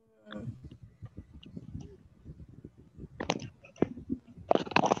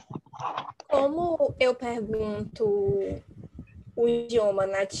 Como eu pergunto o idioma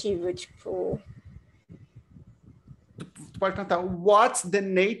nativo, tipo... Tu pode perguntar, what's the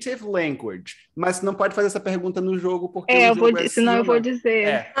native language? Mas não pode fazer essa pergunta no jogo, porque É, o jogo é senão eu vou dizer.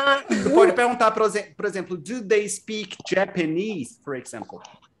 É. Tu pode perguntar, por exemplo, do they speak Japanese, for example?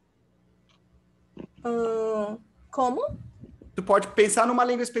 Como? Tu pode pensar numa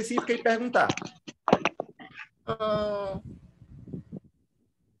língua específica e perguntar.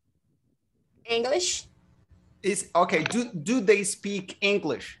 English? Okay, do they speak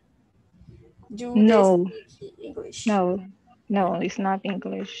English? No. They speak English? No, it's not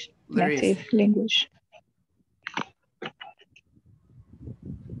English. Larissa. Native language.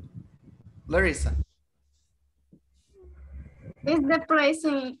 Larissa. Is the place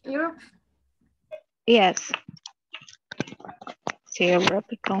in Europe? Yes. It's a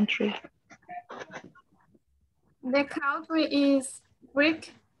European country. The country is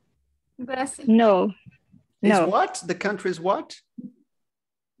Greek? Greece? No. Is what? The country is what?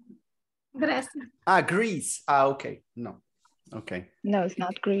 Greece. Greece. Okay. No. Okay. No, it's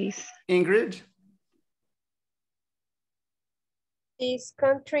not Greece. Ingrid? This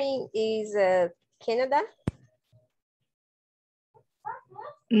country is Canada?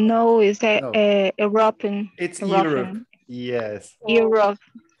 No, it's a European. It's European. Europe. Yes. Europe.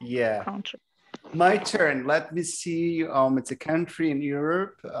 Yeah. Country. My turn. Let me see. It's a country in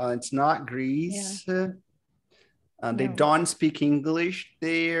Europe. It's not Greece. Yeah. They don't speak English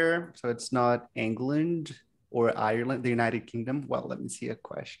there, so it's not England or Ireland, the United Kingdom. Well, let me see a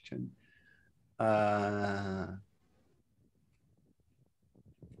question.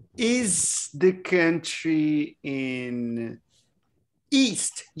 Is the country in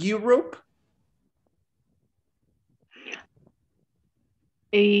East Europe?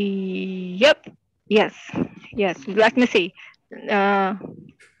 Yep. Yes. Let me see.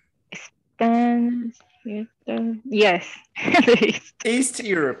 Spanish. Yes. East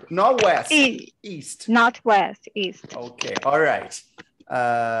Europe, not West. East. Not West. East. Okay. All right.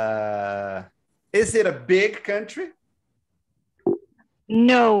 Is it a big country?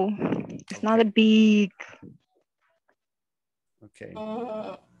 No, it's not a big. Okay.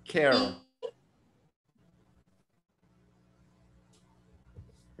 Carol.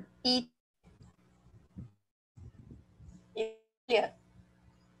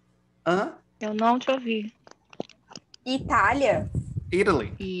 Eu não te ouvi. Itália?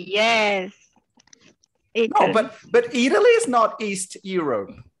 Italy. Yes. Italy. No, but Italy is not East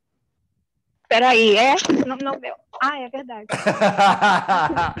Europe. Peraí, não, meu. É verdade.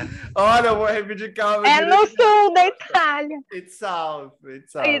 Olha, eu vou reivindicar. É no sul da Itália. It's south.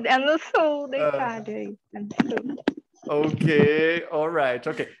 É no sul da Itália. É no sul. Okay, all right.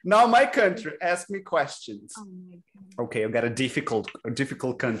 Okay. Now my country, ask me questions. Oh my God. Okay, I've got a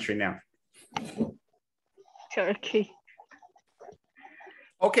difficult country now. Turkey.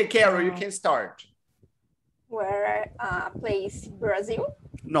 Okay, Carol, you can start. Where place Brazil?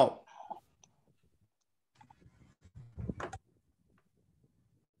 No.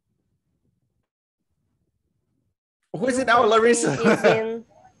 Who is it now, Larissa? In...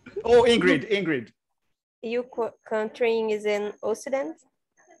 Oh, Ingrid. Your country is in Occident?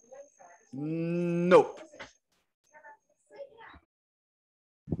 Nope.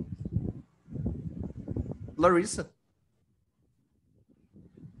 Larissa?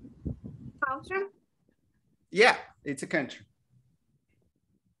 Culture? Yeah, it's a country.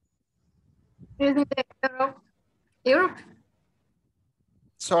 Is in Europe? Europe?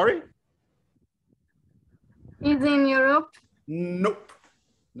 Sorry? Is in Europe? Nope.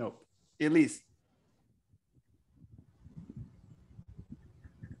 Nope. Elise?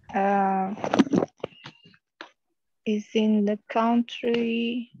 Is in the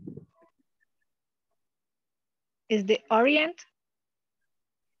country, is the Orient?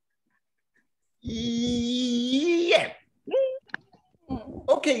 Yeah.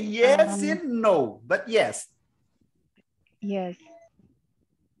 Okay, yes and no, but yes. Yes.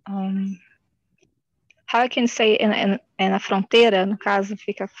 How I can say é na fronteira, no caso,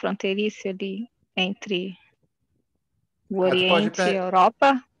 fica fronteiriço ali entre o Oriente e a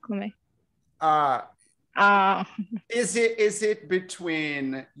Europa? Como é? Is it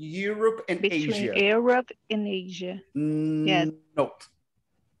between Europe and Asia? Between Europe and Asia. Yes. Nope.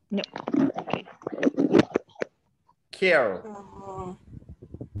 No. Okay. Carol.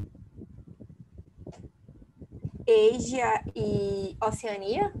 Ásia e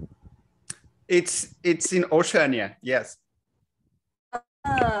Oceania? It's in Oceania, yes.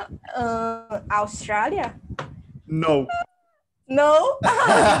 Australia? No. No?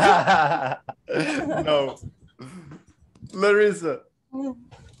 No. Larissa.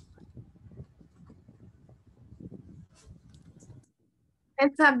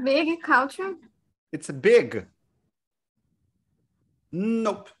 It's a big culture? It's a big.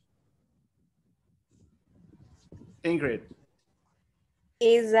 Nope. Ingrid.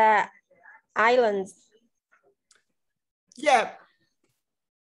 Is a island? Yeah.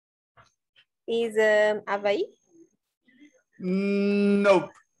 Is Hawaii?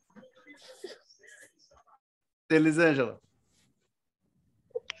 Nope. Elisângela.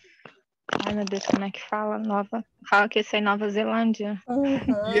 Ai, meu Deus, como é que fala? Fala que isso é Nova Zelândia.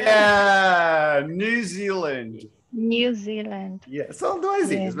 Yeah, New Zealand. New Zealand. Yeah, são duas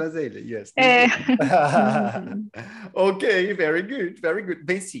ilhas, mas ele, yes. Okay, very good, very good.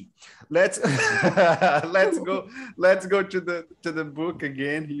 Venci. Let's go to the book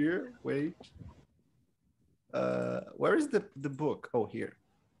again here. Wait. Where is the book? Oh, here.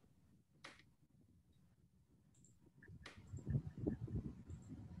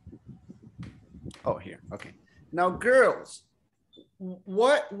 Oh, here. Okay. Now, girls,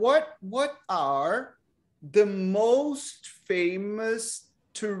 what are the most famous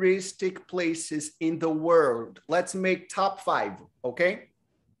touristic places in the world? Let's make top 5, okay?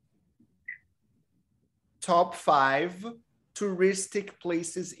 Top 5 touristic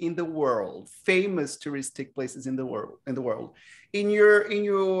places in the world, famous touristic places in the world. In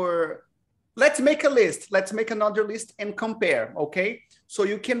your let's make a list. Let's make another list and compare, okay? So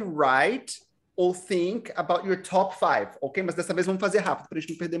you can write or think about your top 5, ok? Mas dessa vez vamos fazer rápido para a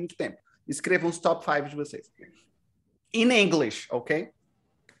gente não perder muito tempo. Escrevam os top 5 de vocês. In English, ok?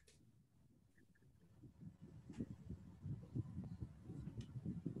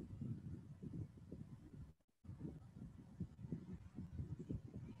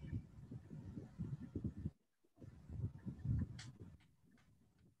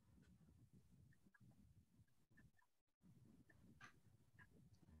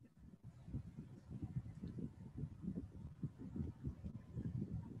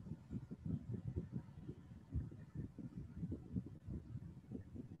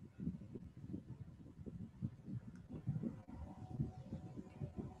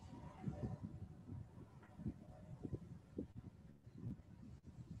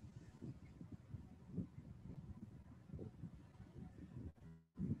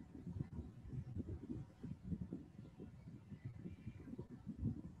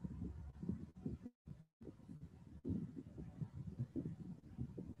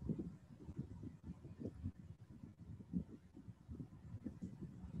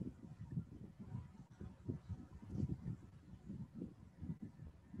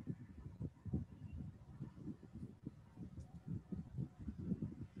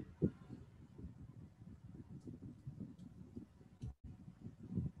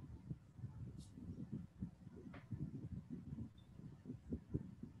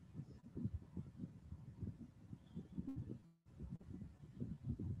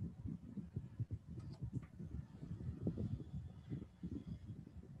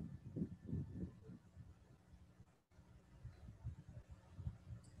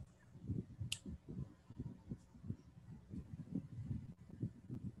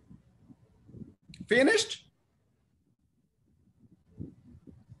 Finished?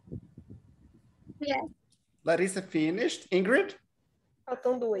 Yes. Larissa finished. Ingrid?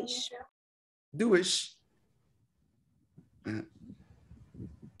 Faltam duas. Duas.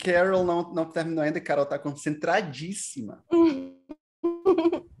 Carol não terminou ainda. Carol tá concentradíssima.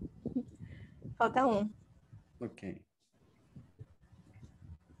 Falta um. Ok.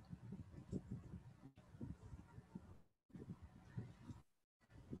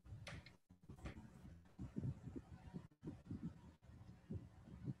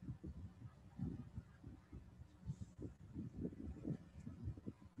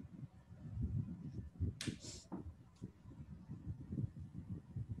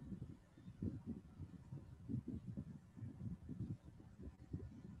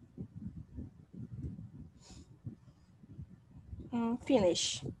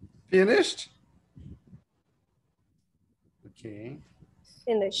 Finish. Finished? Ok.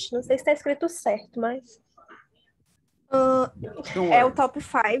 Finish. Não sei se está escrito certo, mas... É o top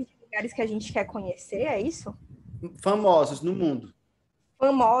 5 de lugares que a gente quer conhecer, é isso? Famosos no mundo.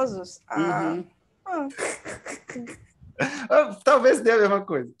 Famosos. Talvez dê a mesma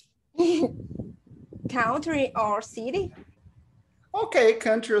coisa. Country or city? Ok,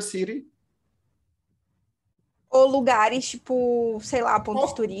 country or city. Ou lugares, tipo, sei lá,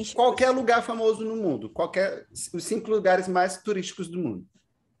 pontos turísticos? Qualquer lugar famoso no mundo. Os 5 lugares mais turísticos do mundo.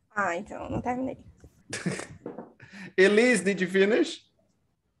 Ah, então, não terminei. Elise, did you finish?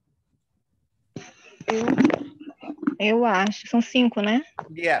 Eu acho. São 5, né?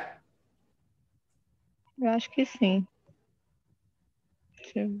 Yeah. Eu acho que sim.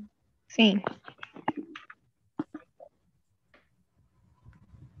 Sim.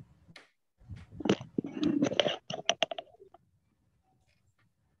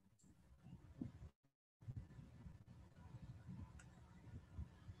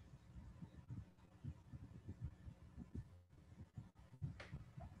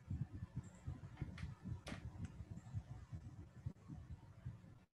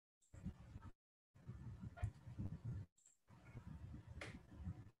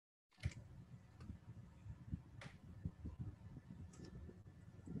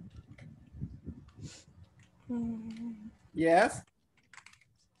 Yes?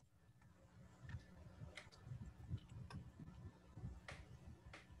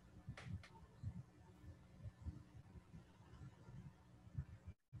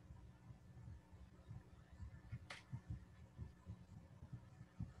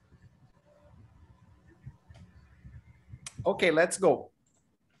 Ok, let's go.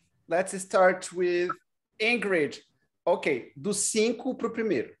 Let's start with Ingrid. Ok, do 5 para o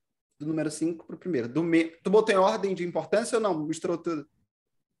primeiro. Do número 5 para o primeiro. Tu botou em ordem de importância ou não? Misturou tudo?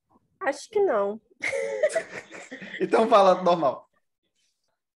 Acho que não. Então fala normal.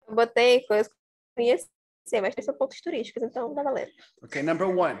 Eu botei coisas que eu conhecia, mas tem são pontos turísticos, então dá valendo. Ok, number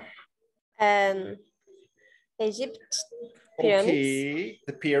 1. Egypt, pyramids. Okay,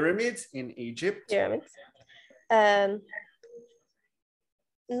 the pyramids in Egypt. Pyramids.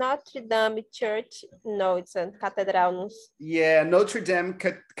 Notre Dame Church. No, it's a cathedral. Yeah, Notre Dame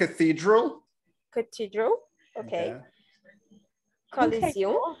Cathedral. Cathedral. Okay. Yeah.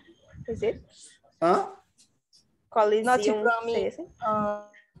 Coliseum. Is it? Hã? Coliseum.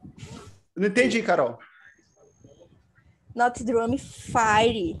 Não entendi, Carol. Notre Dame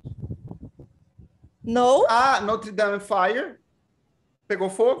Fire. No? Ah, Notre Dame Fire. Pegou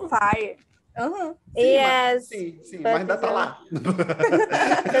fogo? Fire. Sim, Yes. Sim, mas ainda tá lá.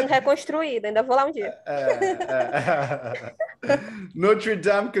 Tá sendo reconstruída, ainda vou lá um dia. Notre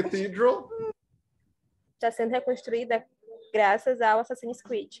Dame Cathedral. Está sendo reconstruída graças ao Assassin's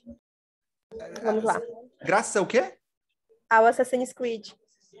Creed. Vamos lá. Graças ao quê? Ao Assassin's Creed,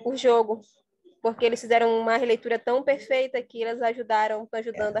 o jogo. Porque eles fizeram uma releitura tão perfeita que eles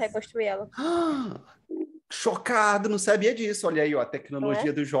ajudando a reconstruir ela. Chocado, não sabia disso. Olha aí, ó, a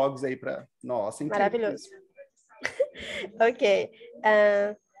tecnologia dos jogos aí para... Nossa, incrível. Maravilhoso. Ok.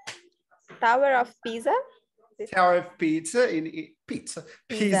 Tower of Pisa. Tower of Pisa in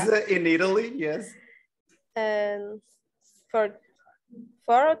Italy, yes. Four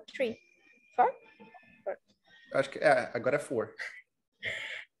or three? Four? Acho que agora é 4.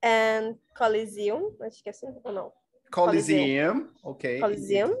 And Coliseum, acho que é assim, ou não? Coliseum, ok.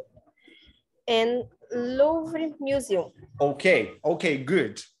 Coliseum. And Louvre Museum. Okay,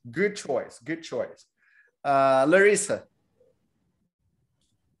 good choice. Larissa,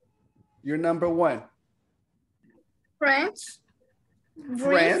 you're number 1. France.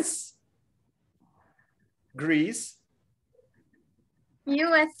 Greece.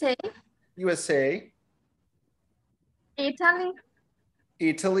 USA. Italy.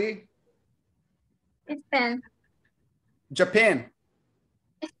 Spain. Japan.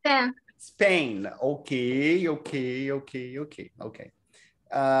 Spain. Spain. Okay.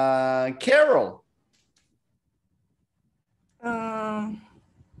 Carol.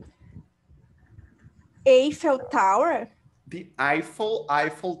 Eiffel Tower. The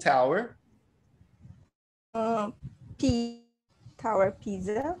Eiffel Tower. Tower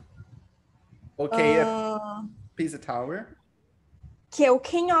Pisa. Okay, Pisa Tower.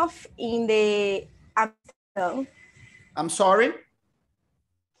 Keukenhof in the Amsterdam. I'm sorry?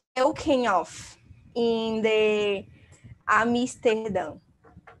 Keukenhof in the Amsterdam.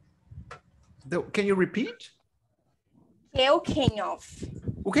 Can you repeat? Keukenhof.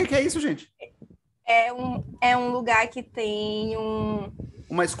 O que é isso, gente? É um lugar que tem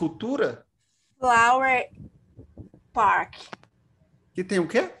Uma escultura? Flower Park. Que tem o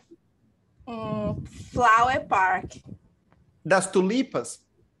quê? Flower Park. Das tulipas?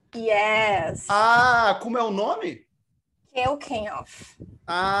 Yes. Ah, como é o nome? Keukenhof.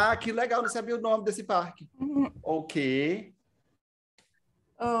 Ah, que legal, não sabia o nome desse parque. Ok.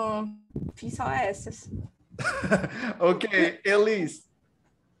 Fiz só essas. Ok, Elis.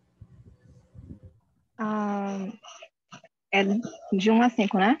 É de 1 a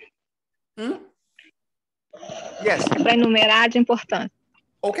 5, né? Yes. É para enumerar de importância.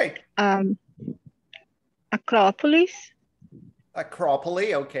 Ok. Acrópolis.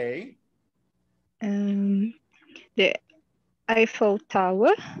 Acrópole, ok. The Eiffel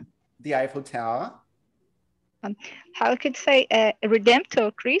Tower. The Eiffel Tower. How could say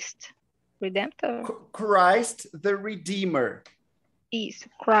Redemptor, Christ? Redemptor? Christ the Redeemer. Isso,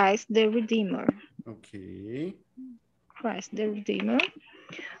 Christ the Redeemer. Ok. Christ the Redeemer.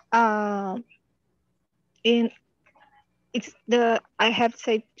 I have to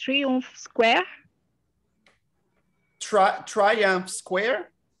say Triumph Square. Triumph Square?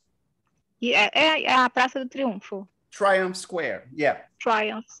 É a Praça do Triunfo. Triumph Square, yeah.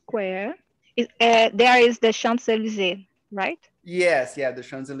 Triumph Square. There is the Champs-Élysées, right? Yes, yeah, the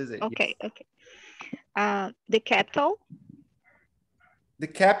Champs-Élysées. Okay, yes. okay. The capital? The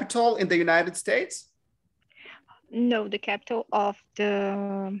capital in the United States? No, the capital of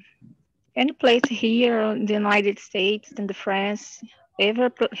any place here in the United States, in the France, every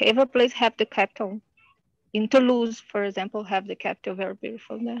place have the capital. In Toulouse, for example, have the capital, very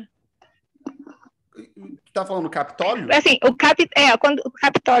beautiful there. Tá falando Capitólio? Assim, quando o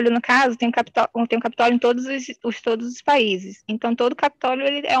Capitólio, no caso, tem um Capitólio em todos os países. Então, todo Capitólio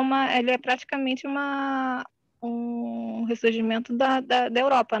ele é praticamente um ressurgimento da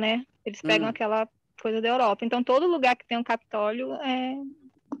Europa, né? Eles pegam aquela coisa da Europa. Então, todo lugar que tem um Capitólio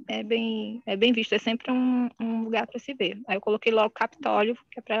é bem visto. É sempre um lugar para se ver. Aí eu coloquei logo Capitólio,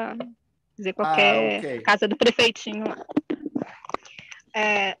 que é para dizer qualquer okay. casa do prefeitinho lá.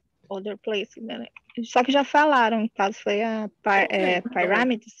 Other place, né? Só que já falaram, no caso foi a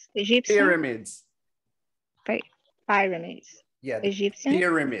Pyramids, Egyptian. Pyramids. Pyramids. Yeah, Egyptian.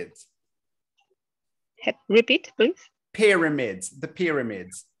 Pyramids. Repeat, please. Pyramids, the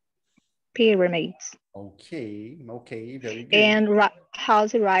pyramids. Pyramids. Okay, very good. And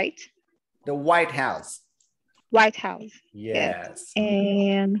house, right? The White House. White House. Yes.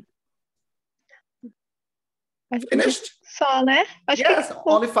 And finished? Só, né? Yes,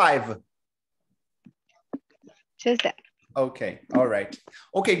 only 5. Just that. Okay, all right.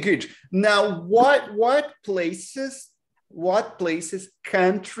 Okay, good. Now, what places,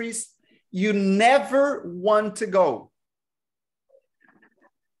 countries you never want to go?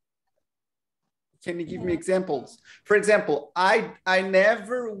 Can you give me examples? For example, I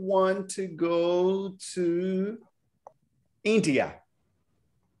never want to go to India.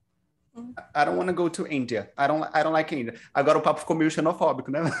 I don't want to go to India. I don't like India. Agora o papo ficou meio xenofóbico,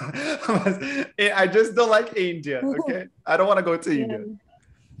 né? Mas I just don't like India, okay? I don't want to go to India.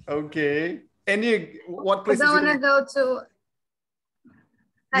 Okay. What places? I don't want to go to...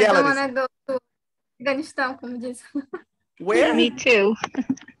 I don't want to go to Afghanistan, como diz. Where? Me too.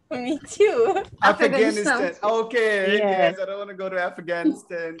 Me too. Afghanistan. Okay. Yeah. Yes, I don't want to go to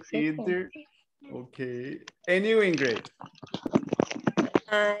Afghanistan either. Okay. And you, Ingrid?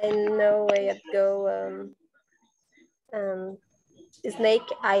 I know where to go. Snake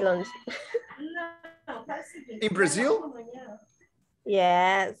Island. In Brazil?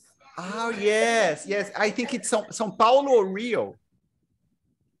 Yes. Oh, yes. I think it's São Paulo or Rio.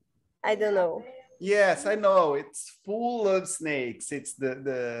 I don't know. Yes, I know. It's full of snakes. It's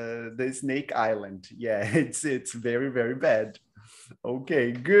the Snake Island. Yeah, it's very, very bad.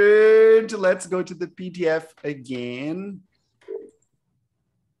 Okay, good. Let's go to the PDF again.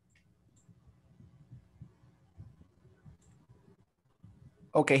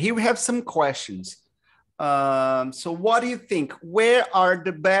 Okay, here we have some questions. So what do you think? Where are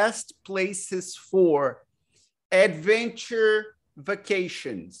the best places for adventure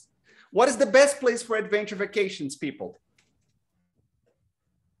vacations? What is the best place for adventure vacations, people?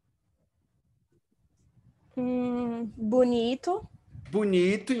 Bonito.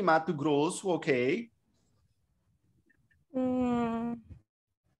 Bonito, em Mato Grosso, ok.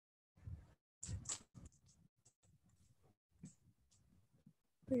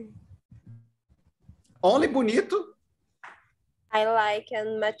 Only Bonito? I like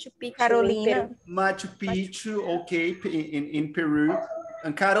Machu Picchu. Carolina. Machu Picchu, okay, in Peru.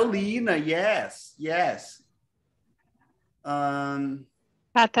 And Carolina, yes, yes.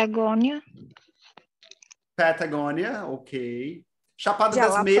 Patagônia. Patagônia, ok. Chapada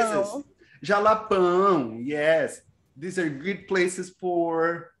das Jalapão. Mesas. Jalapão, yes. These are good places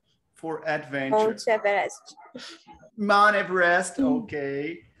for adventure. Monte Everest. Mount Everest,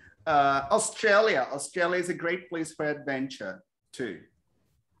 okay. Australia is a great place for adventure too.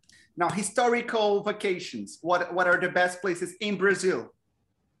 Now, historical vacations. What are the best places in Brazil?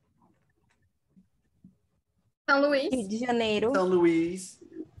 São Luís. Rio de Janeiro. São Luís.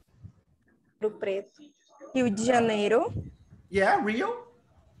 Rio Preto. Rio de Janeiro. Yeah, Rio?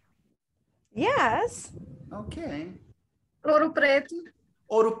 Yes. Okay. Ouro Preto.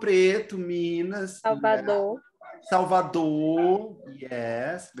 Ouro Preto, Minas. Salvador. Yeah. Salvador,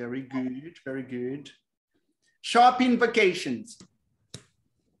 yes, very good, very good. Shopping vacations.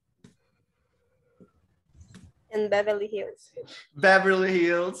 And Beverly Hills. Beverly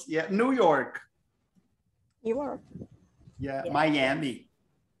Hills, yeah. New York. You are. Yeah, Yeah. Miami.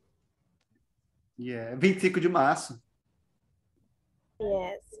 Yeah, 25 de março.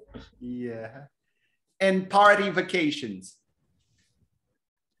 Yes. Yeah. And party vacations.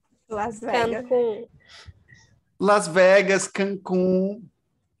 Las Vegas. Cancún. Las Vegas, Cancun,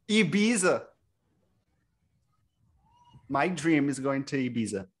 Ibiza. My dream is going to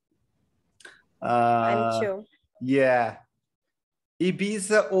Ibiza. I'm too. Yeah.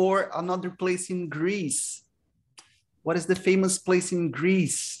 Ibiza or another place in Greece. What is the famous place in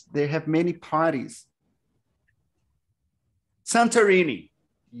Greece? They have many parties. Santorini.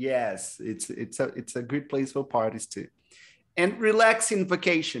 Yes, it's a good place for parties too. And relaxing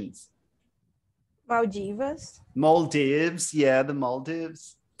vacations. Maldivas. Maldives, yeah, the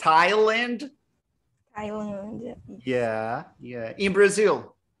Maldives. Thailand. Tailândia. Yeah, yeah. In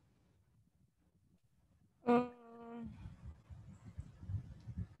Brazil.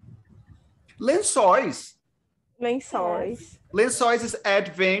 Lençóis. Lençóis. Lençóis is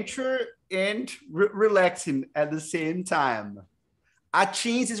adventure and relaxing at the same time.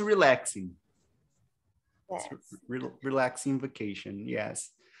 Atins is relaxing. Yes. Relaxing vacation,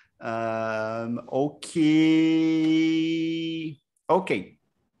 yes. Okay. Okay.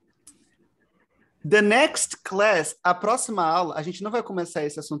 The next class, a próxima aula, a gente não vai começar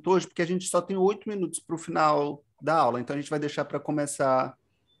esse assunto hoje, porque a gente só tem 8 minutos para o final da aula, então a gente vai deixar para começar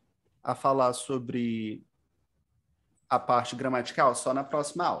a falar sobre a parte gramatical só na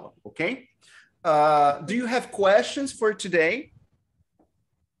próxima aula, ok? Do you have questions for today?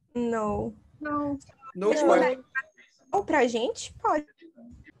 No. Não. No Pode mandar ou pra gente? Pode.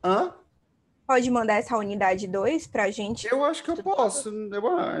 Hã? Pode mandar essa unidade 2 pra gente? Eu acho que eu posso,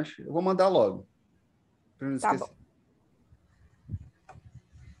 eu acho. Eu vou mandar logo. Pra não Tá esquecer. bom.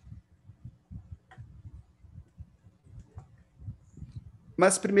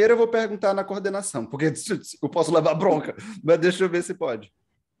 Mas primeiro eu vou perguntar na coordenação, porque eu posso levar bronca, mas deixa eu ver se pode.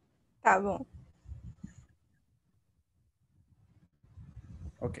 Tá bom.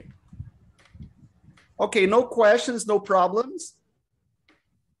 Ok. Ok, no questions, no problems.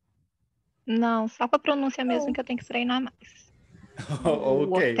 Não, só com a pronúncia mesmo que eu tenho que treinar mais.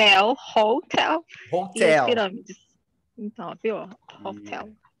 Ok. Hotel, hotel e as Hotel. pirâmides. Então, viu?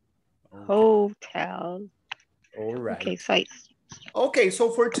 Hotel. Yeah. Hotel. All right. Ok, só isso. Ok,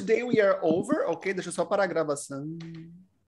 so for today we are over. Ok, deixa eu só parar a gravação.